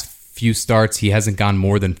his last few starts, he hasn't gone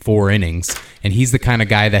more than 4 innings, and he's the kind of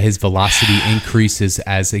guy that his velocity increases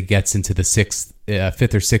as it gets into the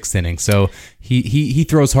 5th or 6th inning. So he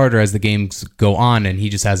throws harder as the games go on, and he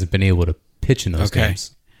just hasn't been able to pitch in those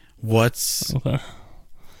games. What's... Okay.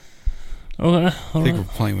 I think we're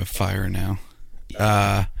playing with fire now.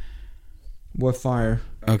 What fire?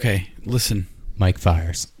 Okay, listen. Mike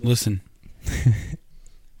fires. Listen.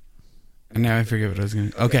 And now I forget what I was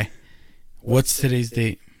going to... Okay. What's today's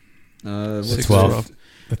date? What's 12th.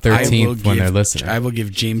 The 13th when they're listening. I will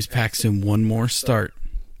give James Paxton one more start.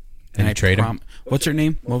 And I trade him? What's her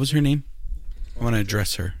name? What was her name? I want to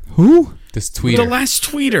address her. Who? This The tweeter. last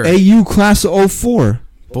tweeter. AU Class of 04.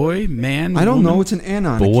 Boy, man, I don't woman, know. It's an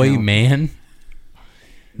anon Boy, account. man.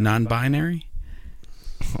 non-binary?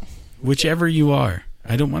 Whichever you are.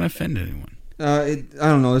 I don't want to offend anyone. I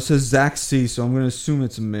don't know. It says Zach C, so I'm going to assume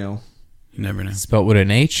it's a male. You never know. Spelled with an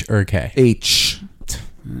H or a K? H.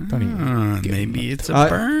 Don't even give Maybe him it's a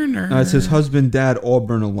burner. It says husband, dad,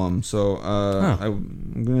 Auburn alum. So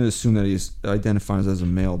I'm going to assume that he identifies as a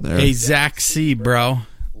male there. Hey, Zach C, bro.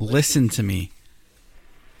 Listen to me.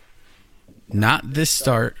 Not this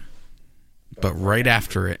start, but right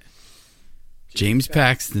after it. James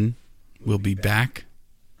Paxton will be back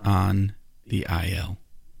on the IL.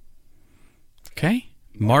 Okay?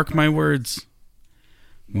 Mark my words.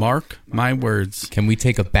 Mark my words. Can we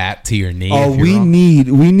take a bat to your knee? Oh, if you're we wrong?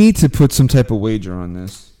 need to put some type of wager on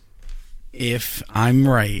this. If I'm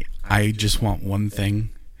right, I just want one thing.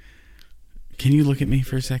 Can you look at me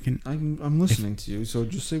for a second? I'm listening to you, so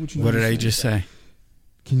just say what you. What need did to I say. just say?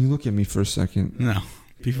 Can you look at me for a second? No,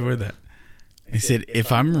 before that. I said,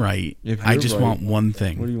 if I'm right, If I you're just right, want one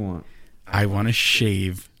thing. What do you want? I want to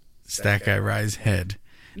shave Stack Guy Rye's head.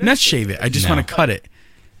 Not shave it. I just No. want to cut it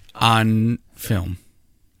on film,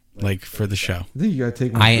 like for the show. I think you gotta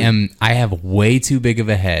take. I have way too big of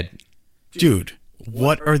a head. Dude,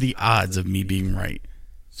 what are the odds of me being right?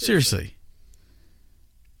 Seriously.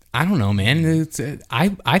 I don't know, man.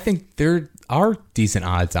 I think there are decent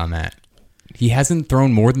odds on that. He hasn't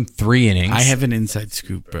thrown more than 3 innings. I have an inside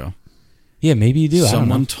scoop, bro. Yeah, maybe you do. I don't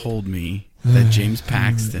Someone know. told me that James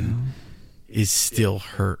Paxton is still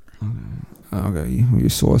hurt. Okay, your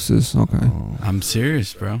sources. Okay. I'm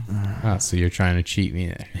serious, bro. Oh, so you're trying to cheat me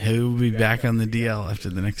there. He will be back on the DL after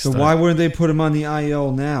the next So start. why wouldn't they put him on the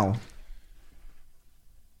IL now?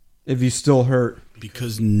 If he's still hurt.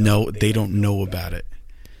 Because they don't know about it.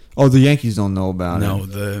 Oh, the Yankees don't know about it. No,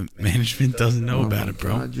 the management doesn't know about it,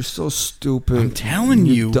 bro. God, you're so stupid. I'm telling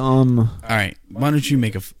You're you. dumb. All right, why don't you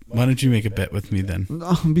make a bet with me then?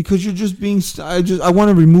 No, because you're just being. I want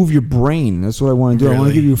to remove your brain. That's what I want to do. I want to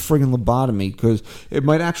Really? give you a friggin' lobotomy because it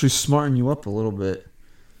might actually smarten you up a little bit.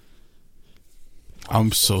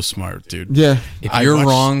 I'm so smart, dude. Yeah. If I you're watched-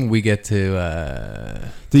 wrong, we get to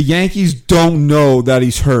The Yankees don't know that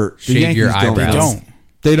he's hurt. The Shave your Yankees They eyebrows. don't.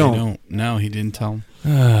 They They don't. don't. No, he didn't tell him.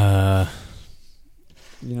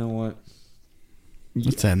 You know what?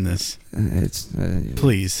 Let's end this, It's.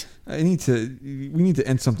 please. We need to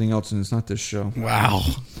end something else, and it's not this show. Wow.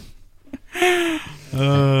 I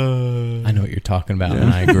know what you're talking about,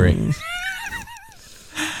 and I agree.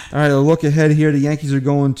 All right, a look ahead here. The Yankees are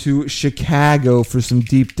going to Chicago for some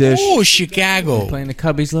deep dish. Oh, Chicago. Playing the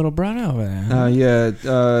Cubbies' little brother over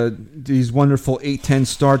there. These wonderful 8-10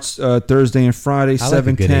 starts Thursday and Friday, I like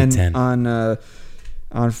a good 7-10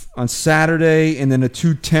 on Saturday, and then a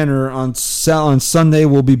 2-10er on Sunday.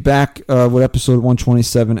 We'll be back with episode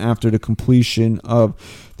 127 after the completion of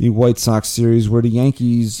the White Sox series, where the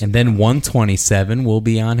Yankees. And then 127 will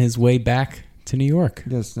be on his way back to New York.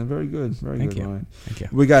 Yes, very good, very Thank good, you. Ryan. Thank you.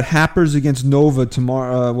 We got Happers against Nova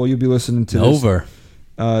tomorrow. Well, you'll be listening to Over.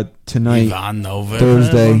 this tonight. Ivan Nova.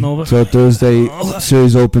 Thursday. Nova. So Thursday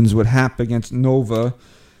series opens with Hap against Nova.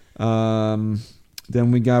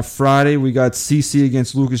 Then we got Friday. We got CC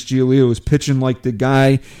against Lucas Giolito, who's pitching like the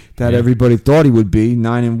guy that everybody thought he would be.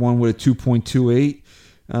 9-1 with a 2.28.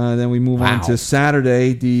 Then we move on to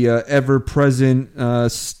Saturday. The ever-present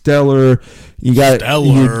stellar.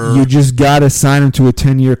 You just got to sign him to a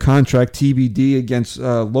 10-year contract. TBD against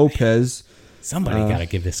Lopez. Somebody got to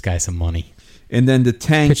give this guy some money. And then the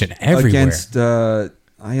tank Pitching everywhere. against I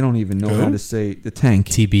don't even know how to say it. The tank.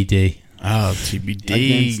 TBD. Oh,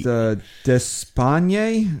 TBD. Against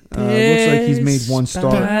Despagne. Looks like he's made one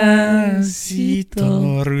start.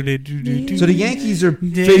 So the Yankees are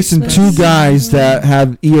facing two guys that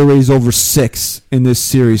have ERAs over 6 in this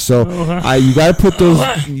series. So you got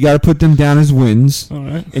to put them down as wins,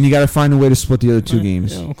 and you got to find a way to split the other two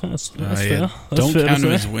games. Yeah, okay, that's fair. Don't fair count to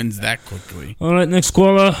him as say. wins that quickly. All right, next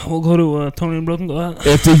caller. We'll go to Tony and Brooklyn. Go ahead.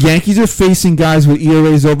 If the Yankees are facing guys with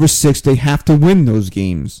ERAs over 6, they have to win those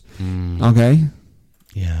games. Okay?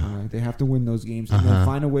 Yeah. All right, they have to win those games and then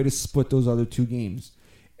find a way to split those other two games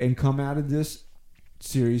and come out of this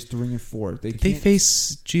series 3-4. Did they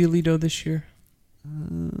face Giolito this year?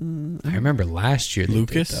 I remember last year.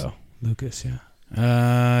 Lucas? They did, though. Lucas, yeah.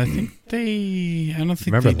 I think they. I don't think.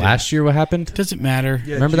 Remember they did. last year what happened? Doesn't matter.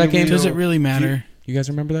 Yeah, Remember that game? Does it really matter? You guys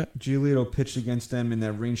remember that? Giolito pitched against them in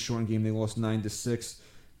that rain-shortened game. They lost 9-6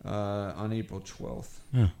 on April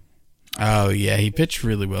 12th. Oh yeah, he pitched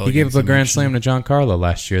really well. He gave against up a them, grand actually. slam to Giancarlo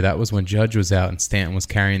last year. That was when Judge was out and Stanton was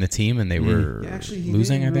carrying the team, and they were Yeah, actually, he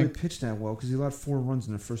losing. didn't I really think. pitch that well because he allowed 4 runs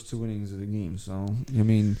in the first 2 innings of the game. So I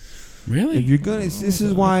mean, Really? if you're gonna, this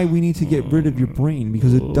is why we need to get rid of your brain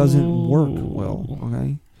because it doesn't work well.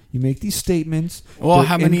 Okay, you make these statements. Well, they're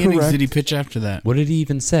how many innings incorrect. did he pitch after that? What did he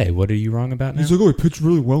even say? What are you wrong about now? He's like, oh, he pitched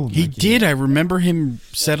really well. In He that game. did. I remember him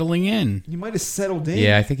settling in. He might have settled in.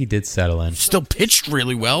 Yeah, I think he did settle in. Still pitched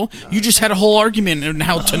really well. You just had a whole argument on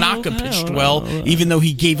how Tanaka pitched well, even though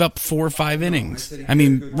he gave up 4 or 5 innings. I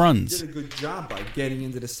mean, runs. He did a good job by getting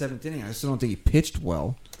into the 7th inning. I still don't think he pitched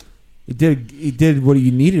well. He did what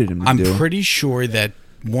you needed him to I'm do. pretty sure that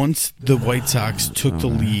once the White Sox took the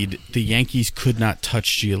lead, the Yankees could not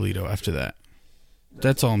touch Giolito after that.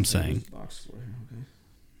 That's all I'm saying. Box score here,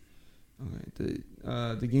 okay.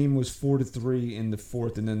 The game was 4-3 in the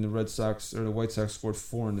 4th, and then the White Sox scored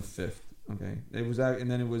 4 in the 5th. Okay,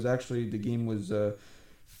 and then it was actually the game was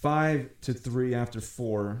 5-3 after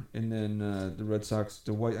 4, and then the Red Sox,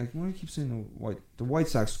 why do I keep saying the White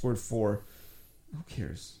Sox scored 4. Who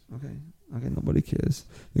cares? Okay, nobody cares.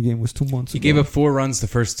 The game was 2 months He ago. gave up 4 runs the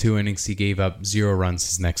first 2 innings. He gave up 0 runs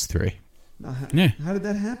his next 3. Now, Yeah. How did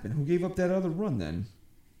that happen? Who gave up that other run then?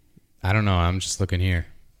 I don't know. I'm just looking here.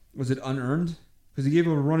 Was it unearned? Because he gave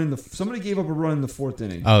up a run somebody gave up a run in the 4th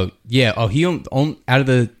inning. Oh, yeah. Oh, he out of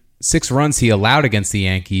the 6 runs he allowed against the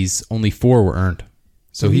Yankees, only 4 were earned.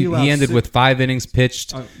 So he allowed ended 6 with 5 innings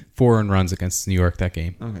pitched, Uh, 4 earned runs against New York that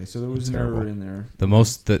game. Okay, so there was an terrible. error in there.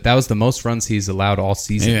 That was the most runs he's allowed all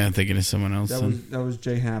season. Maybe I'm thinking of someone else. That was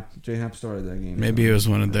J Hap. J Hap started that game. Maybe it was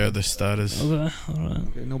one of their other starters. Okay, all right.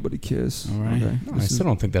 Okay, nobody cares. All right. Okay. I still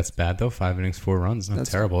don't think that's bad though. 5 innings, 4 runs. Not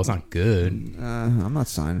That's- terrible. It's not good. I'm not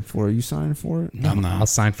signing for it. You signing for it? I'm not. I'll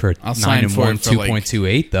sign for I'll sign for 9-1, it for, like-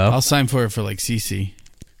 2.28 though. I'll sign for it for like CC.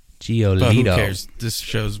 But who Giolito. cares? This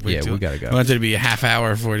show's way Yeah, too. we gotta go. I wanted it to be a half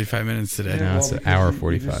hour, 45 minutes today. No, it's an because hour you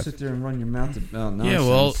 45. just sit there and run your mouth about nonsense. Yeah,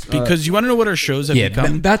 well, because you want to know what our shows have Yeah,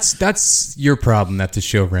 become? that's your problem that the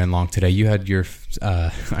show ran long today. You had your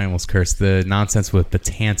I almost cursed the nonsense with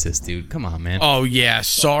Betances, dude. Come on, man. Oh yeah,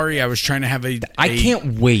 sorry. I was trying to have I a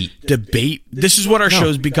can't wait. debate. This is what our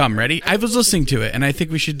show's become. Ready? I was listening to it, and I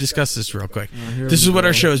think we should discuss this real quick. This is what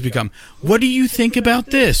our show has become. What do you think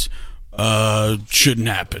about this? Shouldn't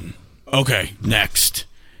happen. Okay, next.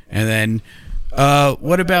 And then,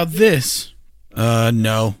 what about this?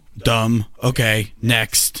 No, dumb. Okay,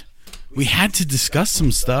 next. We had to discuss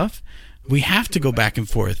some stuff. We have to go back and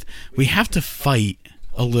forth. We have to fight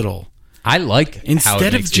a little. I like how Instead it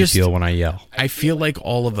of makes just- me feel when I yell. I feel like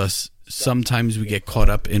all of us, sometimes we get caught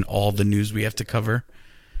up in all the news we have to cover,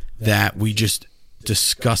 that we just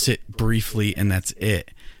discuss it briefly and that's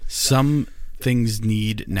it. Some things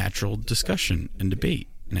need natural discussion and debate.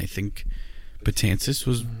 And I think Betances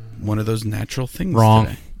was one of those natural things. Wrong.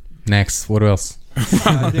 Today. Next, what else?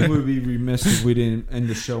 I think we would be remiss if we didn't end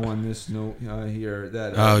the show on this note here.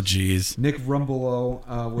 That Oh, jeez. Nick Rumbelow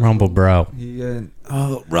was Rumble, bro.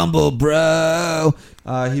 Rumble, bro.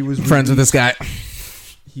 He was Friends with this guy.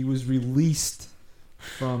 He was released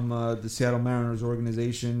from the Seattle Mariners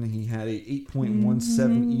organization. He had a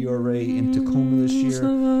 8.17 ERA in Tacoma this year,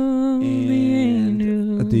 and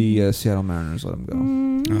the Seattle Mariners let him go.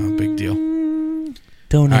 Oh, big deal.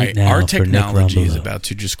 Donate All right, now our for Nick technology is Rumbelow. about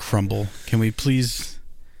to just crumble. Can we please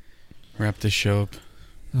wrap this show up?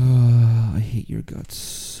 I hate your guts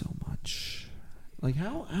so much. Like,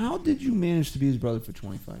 how did you manage to be his brother for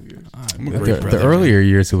 25 years? I'm a great The brother. earlier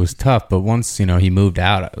years it was tough, but once he moved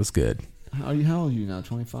out, it was good. How old are you now?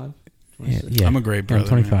 25? Yeah, I'm a great brother, I'm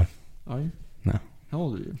 25. Are you? No, How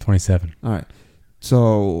old are you? 27. All right.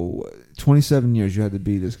 So, 27 years you had to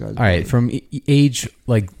be this guy's All right, brother. from age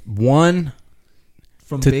like 1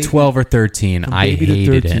 to 12 or 13, I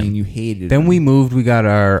hated him. You hated Then him. we moved. We got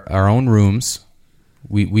our own rooms.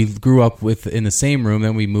 We grew up in the same room.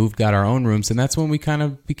 Then we moved, got our own rooms, and that's when we kind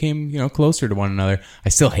of became closer to one another. I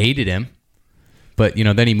still hated him, but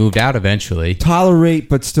then he moved out eventually. Tolerate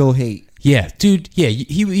but still hate. Yeah, dude. Yeah,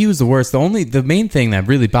 he was the worst. The main thing that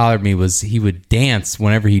really bothered me was he would dance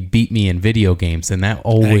whenever he'd beat me in video games, and that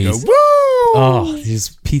always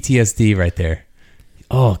just PTSD right there.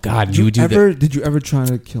 Oh God, you would do that. Did you ever try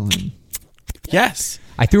to kill him? Yes.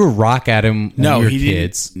 I threw a rock at him when we were he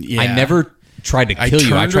kids. didn't. Yeah. I never tried to kill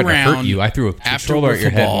you. I tried to hurt you. I threw a after controller at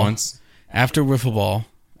your wiffle head ball. once. After wiffle ball,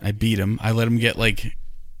 I beat him. I let him get like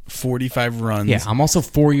 45 runs. Yeah, I'm also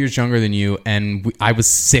 4 years younger than you, and I was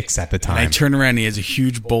 6 at the time. And I turn around and he has a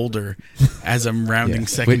huge boulder as I'm rounding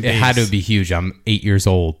second base. It had to be huge. I'm 8 years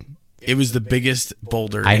old. It was the biggest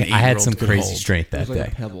boulder I an 8-year-old had some could crazy hold. strength It was that like a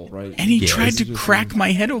day. pebble, right? And he tried to crack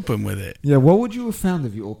my head open with it. Yeah, what would you have found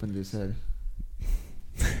if you opened his head?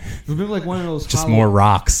 It would be like one of those. Just more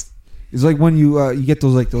rocks. It's like when you get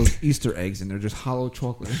those Easter eggs and they're just hollow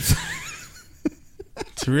chocolates.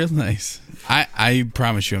 It's real nice. I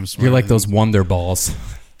promise you I'm smart. You're like those Wonder Balls.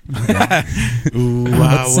 Ooh,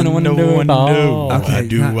 What's in a Wonder Ball? Okay,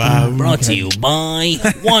 Brought to you by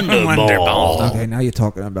Wonder Ball. Okay, now you're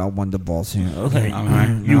talking about Wonder Balls here. Okay,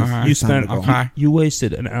 You spent Okay. you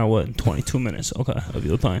wasted an hour and 22 minutes, of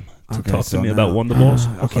your time to Okay, talk so to me now- about Wonder Balls.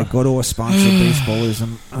 Okay, go to a sponsor,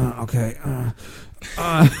 baseballism. Okay.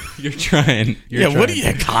 You're trying. What are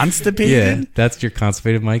you, constipated? Yeah, that's your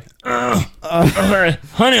constipated mic. Okay,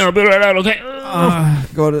 honey, I'll be right out. Okay.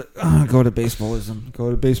 Go to baseballism.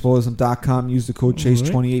 Go to baseballism.com. Use the code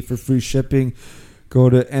Chase28 for free shipping. Go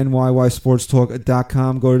to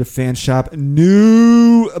NYYSportsTalk.com. Go to the fan shop.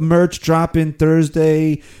 New merch dropping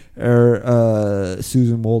Thursday.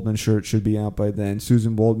 Susan Waldman shirt should be out by then.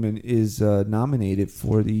 Susan Waldman is nominated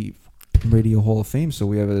for the Radio Hall of Fame, so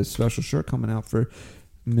we have a special shirt coming out for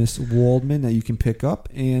Miss Waldman that you can pick up.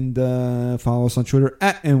 And follow us on Twitter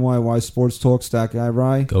at NYY Sports Talk. Stack Guy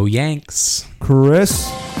Rye. Go Yanks. Chris.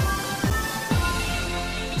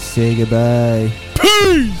 Say goodbye.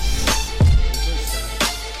 Peace!